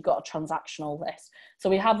balance, you've got a transactional list. So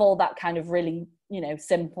we have all that kind of really,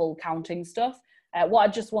 simple counting stuff. What I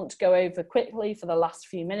just want to go over quickly for the last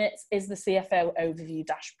few minutes is the CFO overview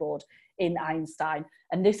dashboard in Einstein.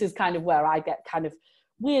 And this is kind of where I get kind of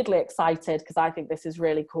weirdly excited, because I think this is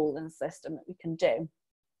really cool in the system that we can do.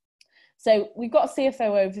 So we've got a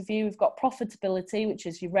CFO overview, we've got profitability, which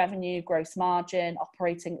is your revenue, gross margin,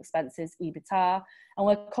 operating expenses, EBITDA, and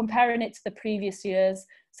we're comparing it to the previous years.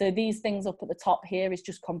 So these things up at the top here is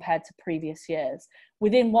just compared to previous years.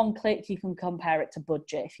 Within one click, you can compare it to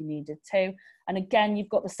budget if you needed to. And again, you've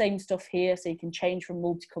got the same stuff here, so you can change from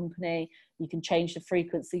multi-company, you can change the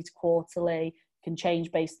frequency to quarterly, you can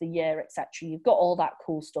change based the year, etc. You've got all that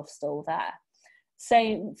cool stuff still there.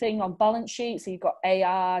 Same thing on balance sheet. So you've got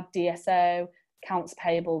AR, DSO, accounts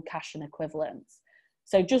payable, cash and equivalents.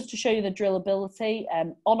 So just to show you the drillability,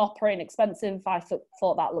 on operating expenses, if I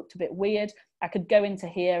thought that looked a bit weird, I could go into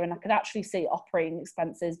here and I could actually see operating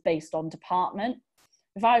expenses based on department.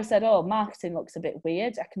 If I said, oh, marketing looks a bit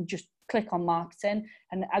weird, I can just click on marketing.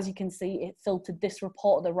 And as you can see, it filtered this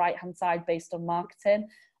report on the right-hand side based on marketing.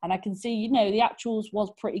 And I can see, the actuals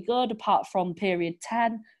was pretty good apart from period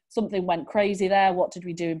 10. Something went crazy there. What did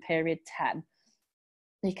we do in period 10?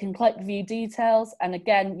 You can click view details. And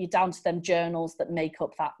again, you're down to them journals that make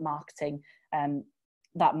up that marketing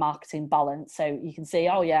balance. So you can see,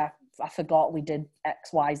 oh yeah, I forgot we did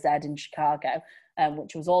X, Y, Z in Chicago,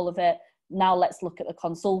 which was all of it. Now let's look at the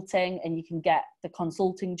consulting, and you can get the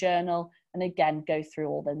consulting journal and again, go through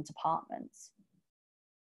all them departments.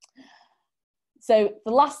 So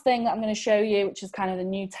the last thing that I'm going to show you, which is kind of the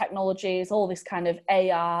new technology, is all this kind of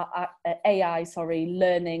AI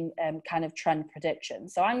learning kind of trend prediction.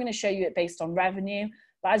 So I'm going to show you it based on revenue,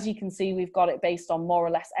 but as you can see, we've got it based on more or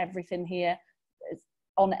less everything here,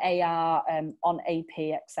 on AR, on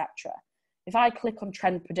AP, etc. If I click on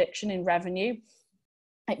trend prediction in revenue,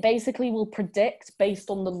 it basically will predict based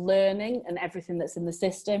on the learning and everything that's in the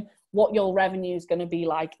system, what your revenue is going to be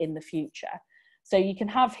like in the future. So you can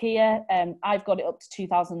have here, I've got it up to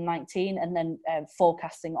 2019 and then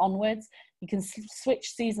forecasting onwards. You can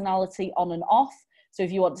switch seasonality on and off. So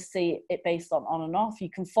if you want to see it based on and off, you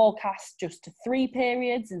can forecast just to 3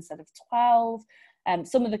 periods instead of 12.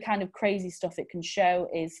 Some of the kind of crazy stuff it can show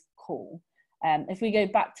is cool. If we go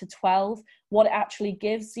back to 12, what it actually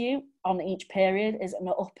gives you on each period is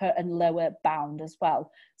an upper and lower bound as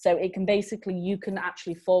well. So it can basically, you can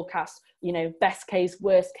actually forecast, best case,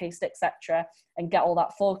 worst case, etc., and get all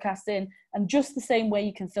that forecast in. And just the same way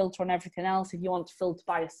you can filter on everything else, if you want to filter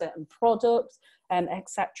by a certain product,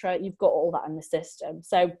 etc., you've got all that in the system.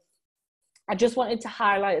 So I just wanted to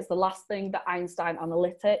highlight as the last thing that Einstein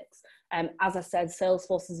Analytics. As I said,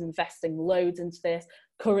 Salesforce is investing loads into this.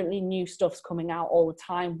 Currently, new stuff's coming out all the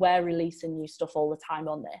time. We're releasing new stuff all the time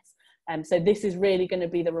on this. So this is really going to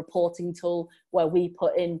be the reporting tool where we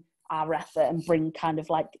put in our effort and bring kind of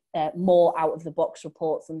like more out of the box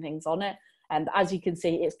reports and things on it. And as you can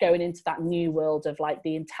see, it's going into that new world of like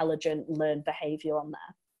the intelligent learned behavior on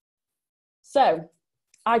there. So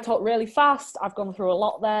I talk really fast. I've gone through a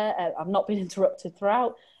lot there. I've not been interrupted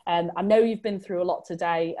throughout. I know you've been through a lot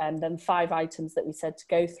today, and then 5 items that we said to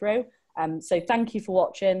go through. So thank you for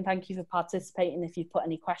watching. Thank you for participating. If you've put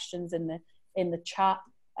any questions in the chat,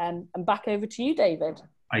 and back over to you, David.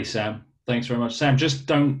 Hey, Sam. Thanks very much. Sam, just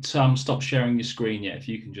don't stop sharing your screen yet. If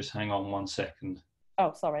you can just hang on 1 second.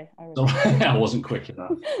 Oh, sorry. I wasn't quick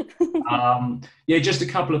enough. Yeah, just a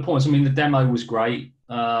couple of points. I mean, the demo was great.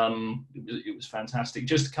 It was fantastic.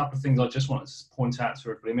 Just a couple of things I just wanted to point out to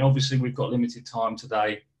everybody. I mean, obviously, we've got limited time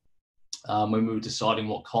today. When we were deciding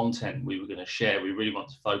what content we were going to share, we really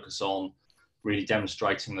wanted to focus on really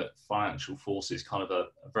demonstrating that Financial Force is kind of a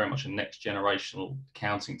very much a next generational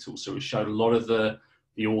accounting tool. So we showed a lot of the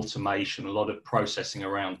the automation, a lot of processing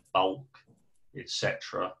around bulk,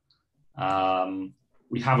 etc.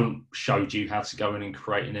 We haven't showed you how to go in and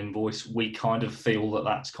create an invoice. We kind of feel that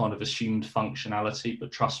that's kind of assumed functionality,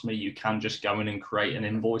 but trust me, you can just go in and create an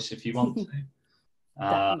invoice if you want to.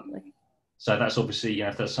 Definitely. So that's obviously, you know,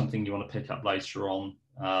 if that's something you want to pick up later on,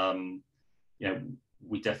 you know,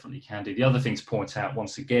 we definitely can do. The other thing to point out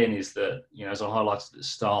once again is that, you know, as I highlighted at the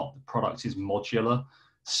start, the product is modular.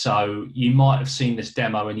 So you might have seen this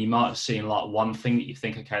demo and you might have seen like one thing that you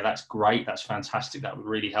think, okay, that's great, that's fantastic, that would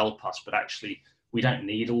really help us, but actually we don't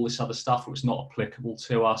need all this other stuff, or it's not applicable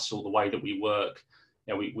to us or the way that we work.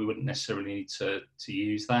 You know, we wouldn't necessarily need to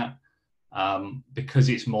use that. Because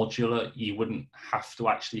it's modular, you wouldn't have to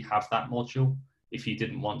actually have that module if you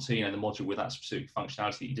didn't want to, you know, the module with that specific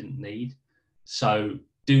functionality that you didn't need. So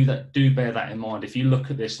do bear that in mind. If you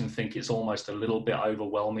look at this and think it's almost a little bit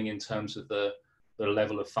overwhelming in terms of the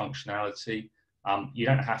level of functionality, you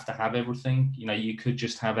don't have to have everything. You know, you could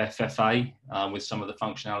just have FFA with some of the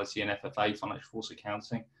functionality in FFA, financial force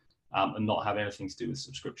accounting, and not have anything to do with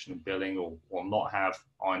subscription and billing, or not have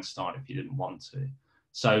Einstein if you didn't want to.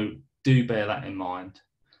 So do bear that in mind.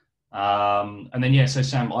 And then, yeah, so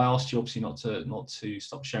Sam, I asked you obviously not to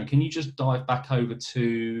stop sharing. Can you just dive back over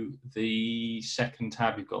to the second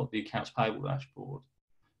tab you've got, the accounts payable dashboard?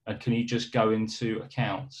 And can you just go into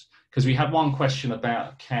accounts? Because we had one question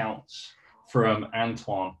about accounts from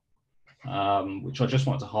Antoine, which I just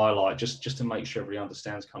wanted to highlight, just to make sure everybody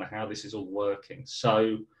understands kind of how this is all working.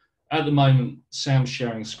 So at the moment, Sam's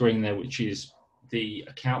sharing a screen there, which is the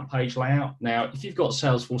account page layout. Now, if you've got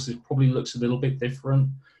Salesforce, it probably looks a little bit different.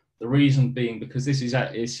 The reason being because this is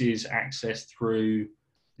accessed through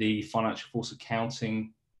the financial force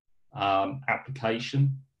accounting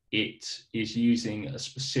application. It is using a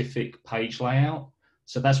specific page layout.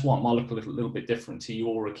 So that's what might look a little bit different to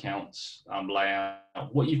your accounts layout.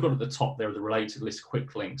 What you've got at the top there are the related list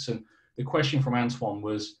quick links. And the question from Antoine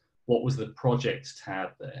was, what was the projects tab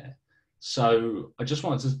there? So I just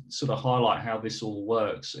wanted to sort of highlight how this all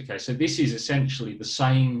works. Okay, so this is essentially the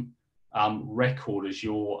same record as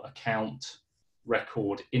your account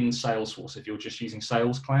record in Salesforce if you're just using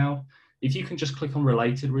Sales Cloud. If you can just click on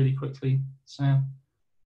related really quickly, Sam,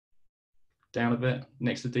 down a bit,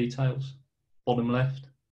 next to details, bottom left,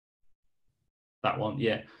 that one,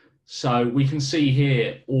 yeah. So we can see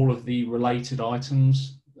here all of the related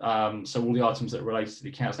items. So all the items that are related to the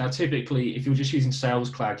accounts. Now, typically, if you're just using Sales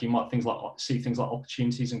Cloud, you might see things like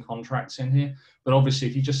opportunities and contracts in here. But obviously,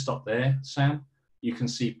 if you just stop there, Sam, you can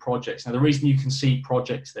see projects. Now, the reason you can see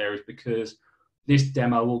projects there is because this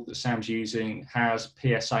demo that Sam's using has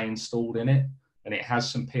PSA installed in it, and it has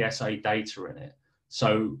some PSA data in it.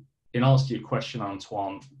 So in answer to your question,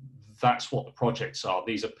 Antoine, that's what the projects are.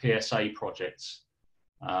 These are PSA projects.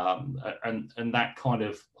 And that kind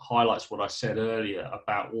of highlights what I said earlier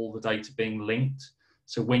about all the data being linked.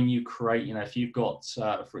 So when you create, you know, if you've got,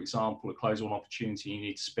 for example, a close on opportunity, you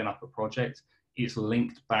need to spin up a project, it's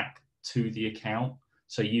linked back to the account.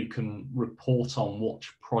 So you can report on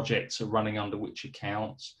which projects are running under which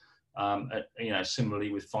accounts. You know,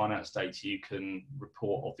 similarly with finance data, you can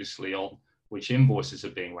report obviously on which invoices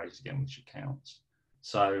are being raised against which accounts.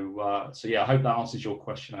 So yeah, I hope that answers your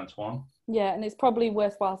question, Antoine. Yeah, and it's probably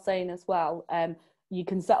worthwhile saying as well, you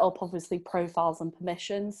can set up obviously profiles and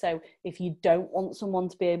permissions. So if you don't want someone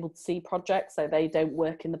to be able to see projects, so they don't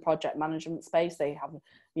work in the project management space, they have,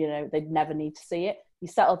 you know, they'd never need to see it. You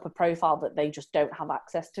set up a profile that they just don't have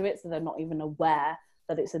access to it, so they're not even aware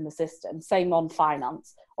that it's in the system. Same on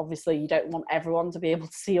finance. Obviously, you don't want everyone to be able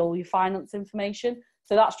to see all your finance information.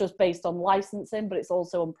 So that's just based on licensing, but it's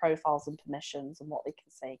also on profiles and permissions and what they can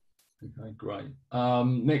see. Okay, great.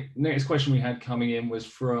 Next question we had coming in was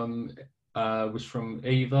from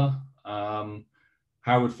Eva.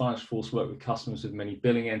 How would Financial Force work with customers with many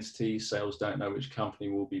billing entities? Sales don't know which company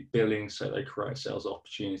will be billing, so they create Salesforce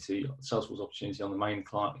opportunity on the main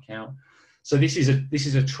client account. So this is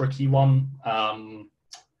a tricky one.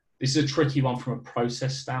 This is a tricky one from a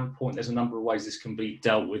process standpoint. There's a number of ways this can be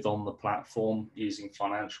dealt with on the platform using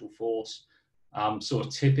Financial Force. Sort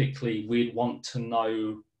of typically, we'd want to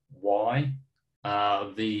know why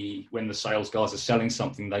when the sales guys are selling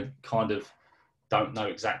something, they kind of don't know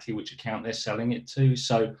exactly which account they're selling it to.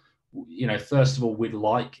 So, you know, first of all, we'd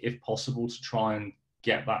like, if possible, to try and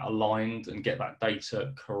get that aligned and get that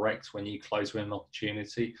data correct when you close win an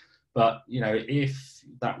opportunity. But, you know, if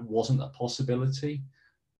that wasn't a possibility,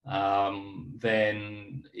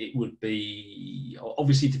 then it would be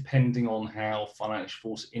obviously depending on how Financial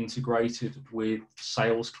Force integrated with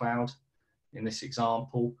Sales Cloud in this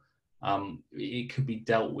example. it could be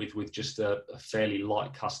dealt with just a fairly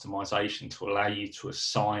light customization to allow you to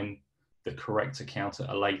assign the correct account at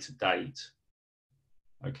a later date.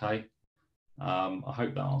 Okay. I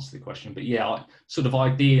hope that answered the question, but yeah, sort of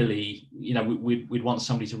ideally, you know, we'd want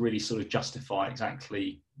somebody to really sort of justify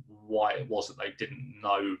exactly why it was that they didn't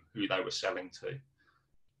know who they were selling to.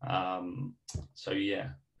 So yeah.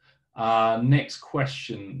 Next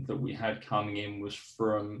question that we had coming in was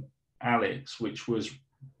from Alex, which was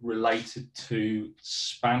related to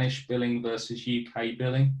Spanish billing versus UK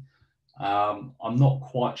billing. I'm not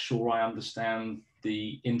quite sure I understand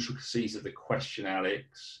the intricacies of the question,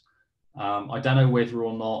 Alex. I don't know whether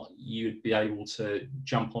or not you'd be able to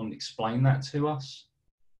jump on and explain that to us.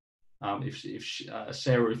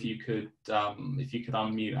 Sarah, if you could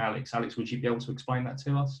unmute Alex. Alex, would you be able to explain that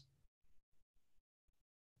to us?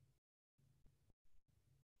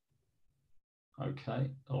 Okay,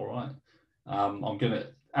 all right. I'm gonna,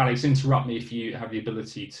 Alex, interrupt me if you have the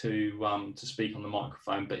ability to speak on the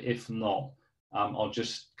microphone, but if not, I'll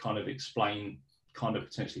just kind of explain kind of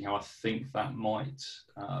potentially how I think that might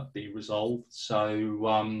be resolved. So,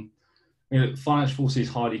 you know, Salesforce is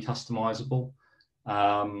highly customizable.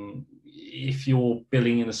 If you're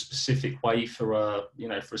billing in a specific way for a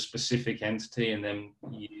specific entity, and then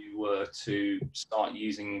you were to start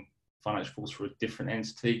using Salesforce for a different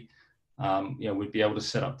entity, you know, we'd be able to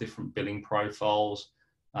set up different billing profiles,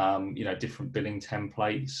 you know, different billing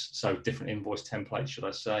templates, so different invoice templates, should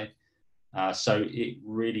I say. So it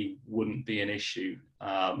really wouldn't be an issue.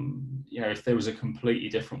 You know, if there was a completely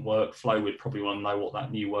different workflow, we'd probably want to know what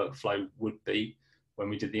that new workflow would be when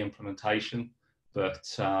we did the implementation. But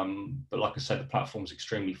like I said, the platform's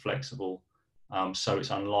extremely flexible, so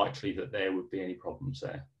it's unlikely that there would be any problems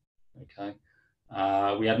there. Okay.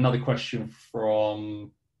 We had another question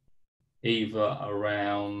from Eva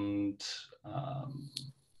around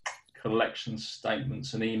collection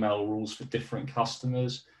statements and email rules for different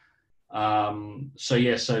customers. So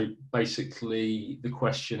yeah, so basically the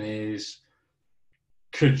question is,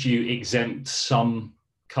 could you exempt some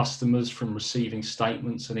customers from receiving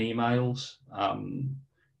statements and emails,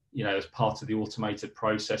 you know, as part of the automated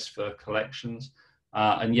process for collections?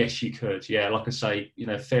 And yes, you could. Yeah, like I say, you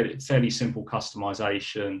know, fairly simple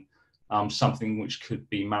customization, something which could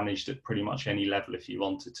be managed at pretty much any level if you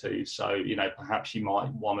wanted to. So, you know, perhaps you might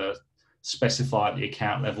want to specify at the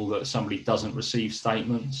account level that somebody doesn't receive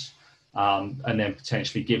statements, and then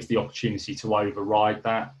potentially give the opportunity to override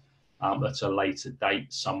that at a later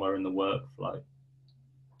date somewhere in the workflow.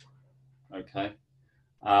 Okay.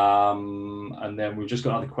 And then we've just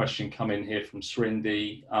got another question come in here from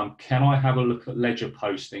Srindi. Can I have a look at ledger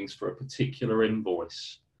postings for a particular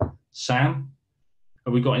invoice? Sam,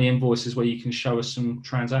 have we got any invoices where you can show us some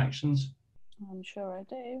transactions? I'm sure I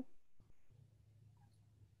do.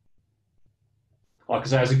 Like I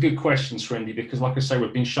say, it's a good question, Srindi, because like I say,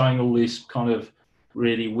 we've been showing all this kind of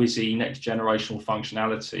really whizzy next generational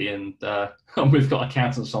functionality, and we've got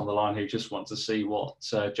accountants on the line who just want to see what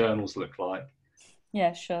journals look like.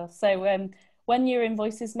 Yeah, sure. So when your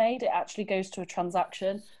invoice is made, it actually goes to a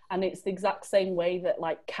transaction, and it's the exact same way that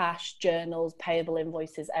like cash, journals, payable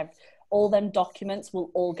invoices, all them documents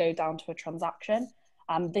will all go down to a transaction.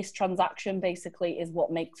 And this transaction basically is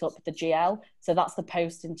what makes up the GL. So that's the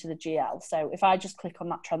post into the GL. So if I just click on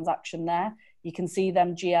that transaction there, you can see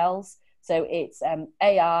them GLs. So it's AR,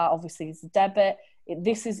 obviously it's a debit.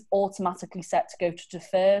 This is automatically set to go to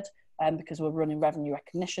deferred because we're running revenue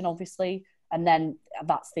recognition, obviously. And then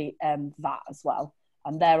that's the VAT as well.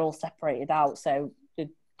 And they're all separated out. So the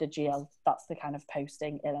GL, that's the kind of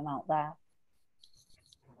posting in and out there.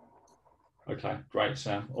 Okay, great,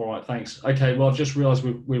 Sam. All right, thanks. Okay, well, I've just realised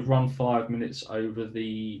we've run 5 minutes over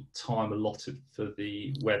the time allotted for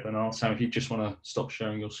the webinar. Sam, if you just want to stop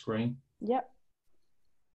sharing your screen. Yep.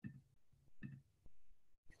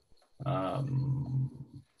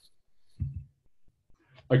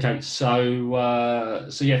 Okay, so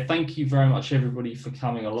yeah, thank you very much, everybody, for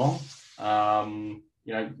coming along.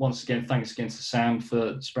 You know, once again, thanks again to Sam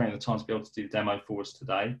for sparing the time to be able to do the demo for us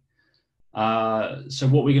today. So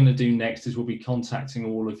what we're going to do next is we'll be contacting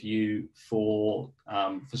all of you for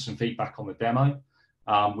some feedback on the demo.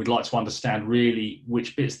 We'd like to understand really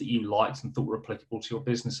which bits that you liked and thought were applicable to your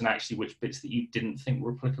business, and actually which bits that you didn't think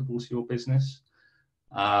were applicable to your business.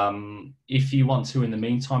 If you want to, in the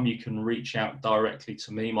meantime, you can reach out directly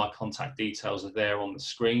to me. My contact details are there on the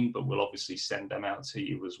screen, but we'll obviously send them out to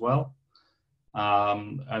you as well.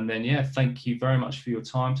 And then, yeah, thank you very much for your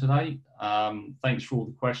time today. Thanks for all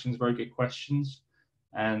the questions, very good questions.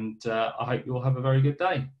 And I hope you all have a very good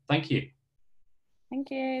day. Thank you.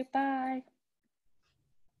 Thank you. Bye.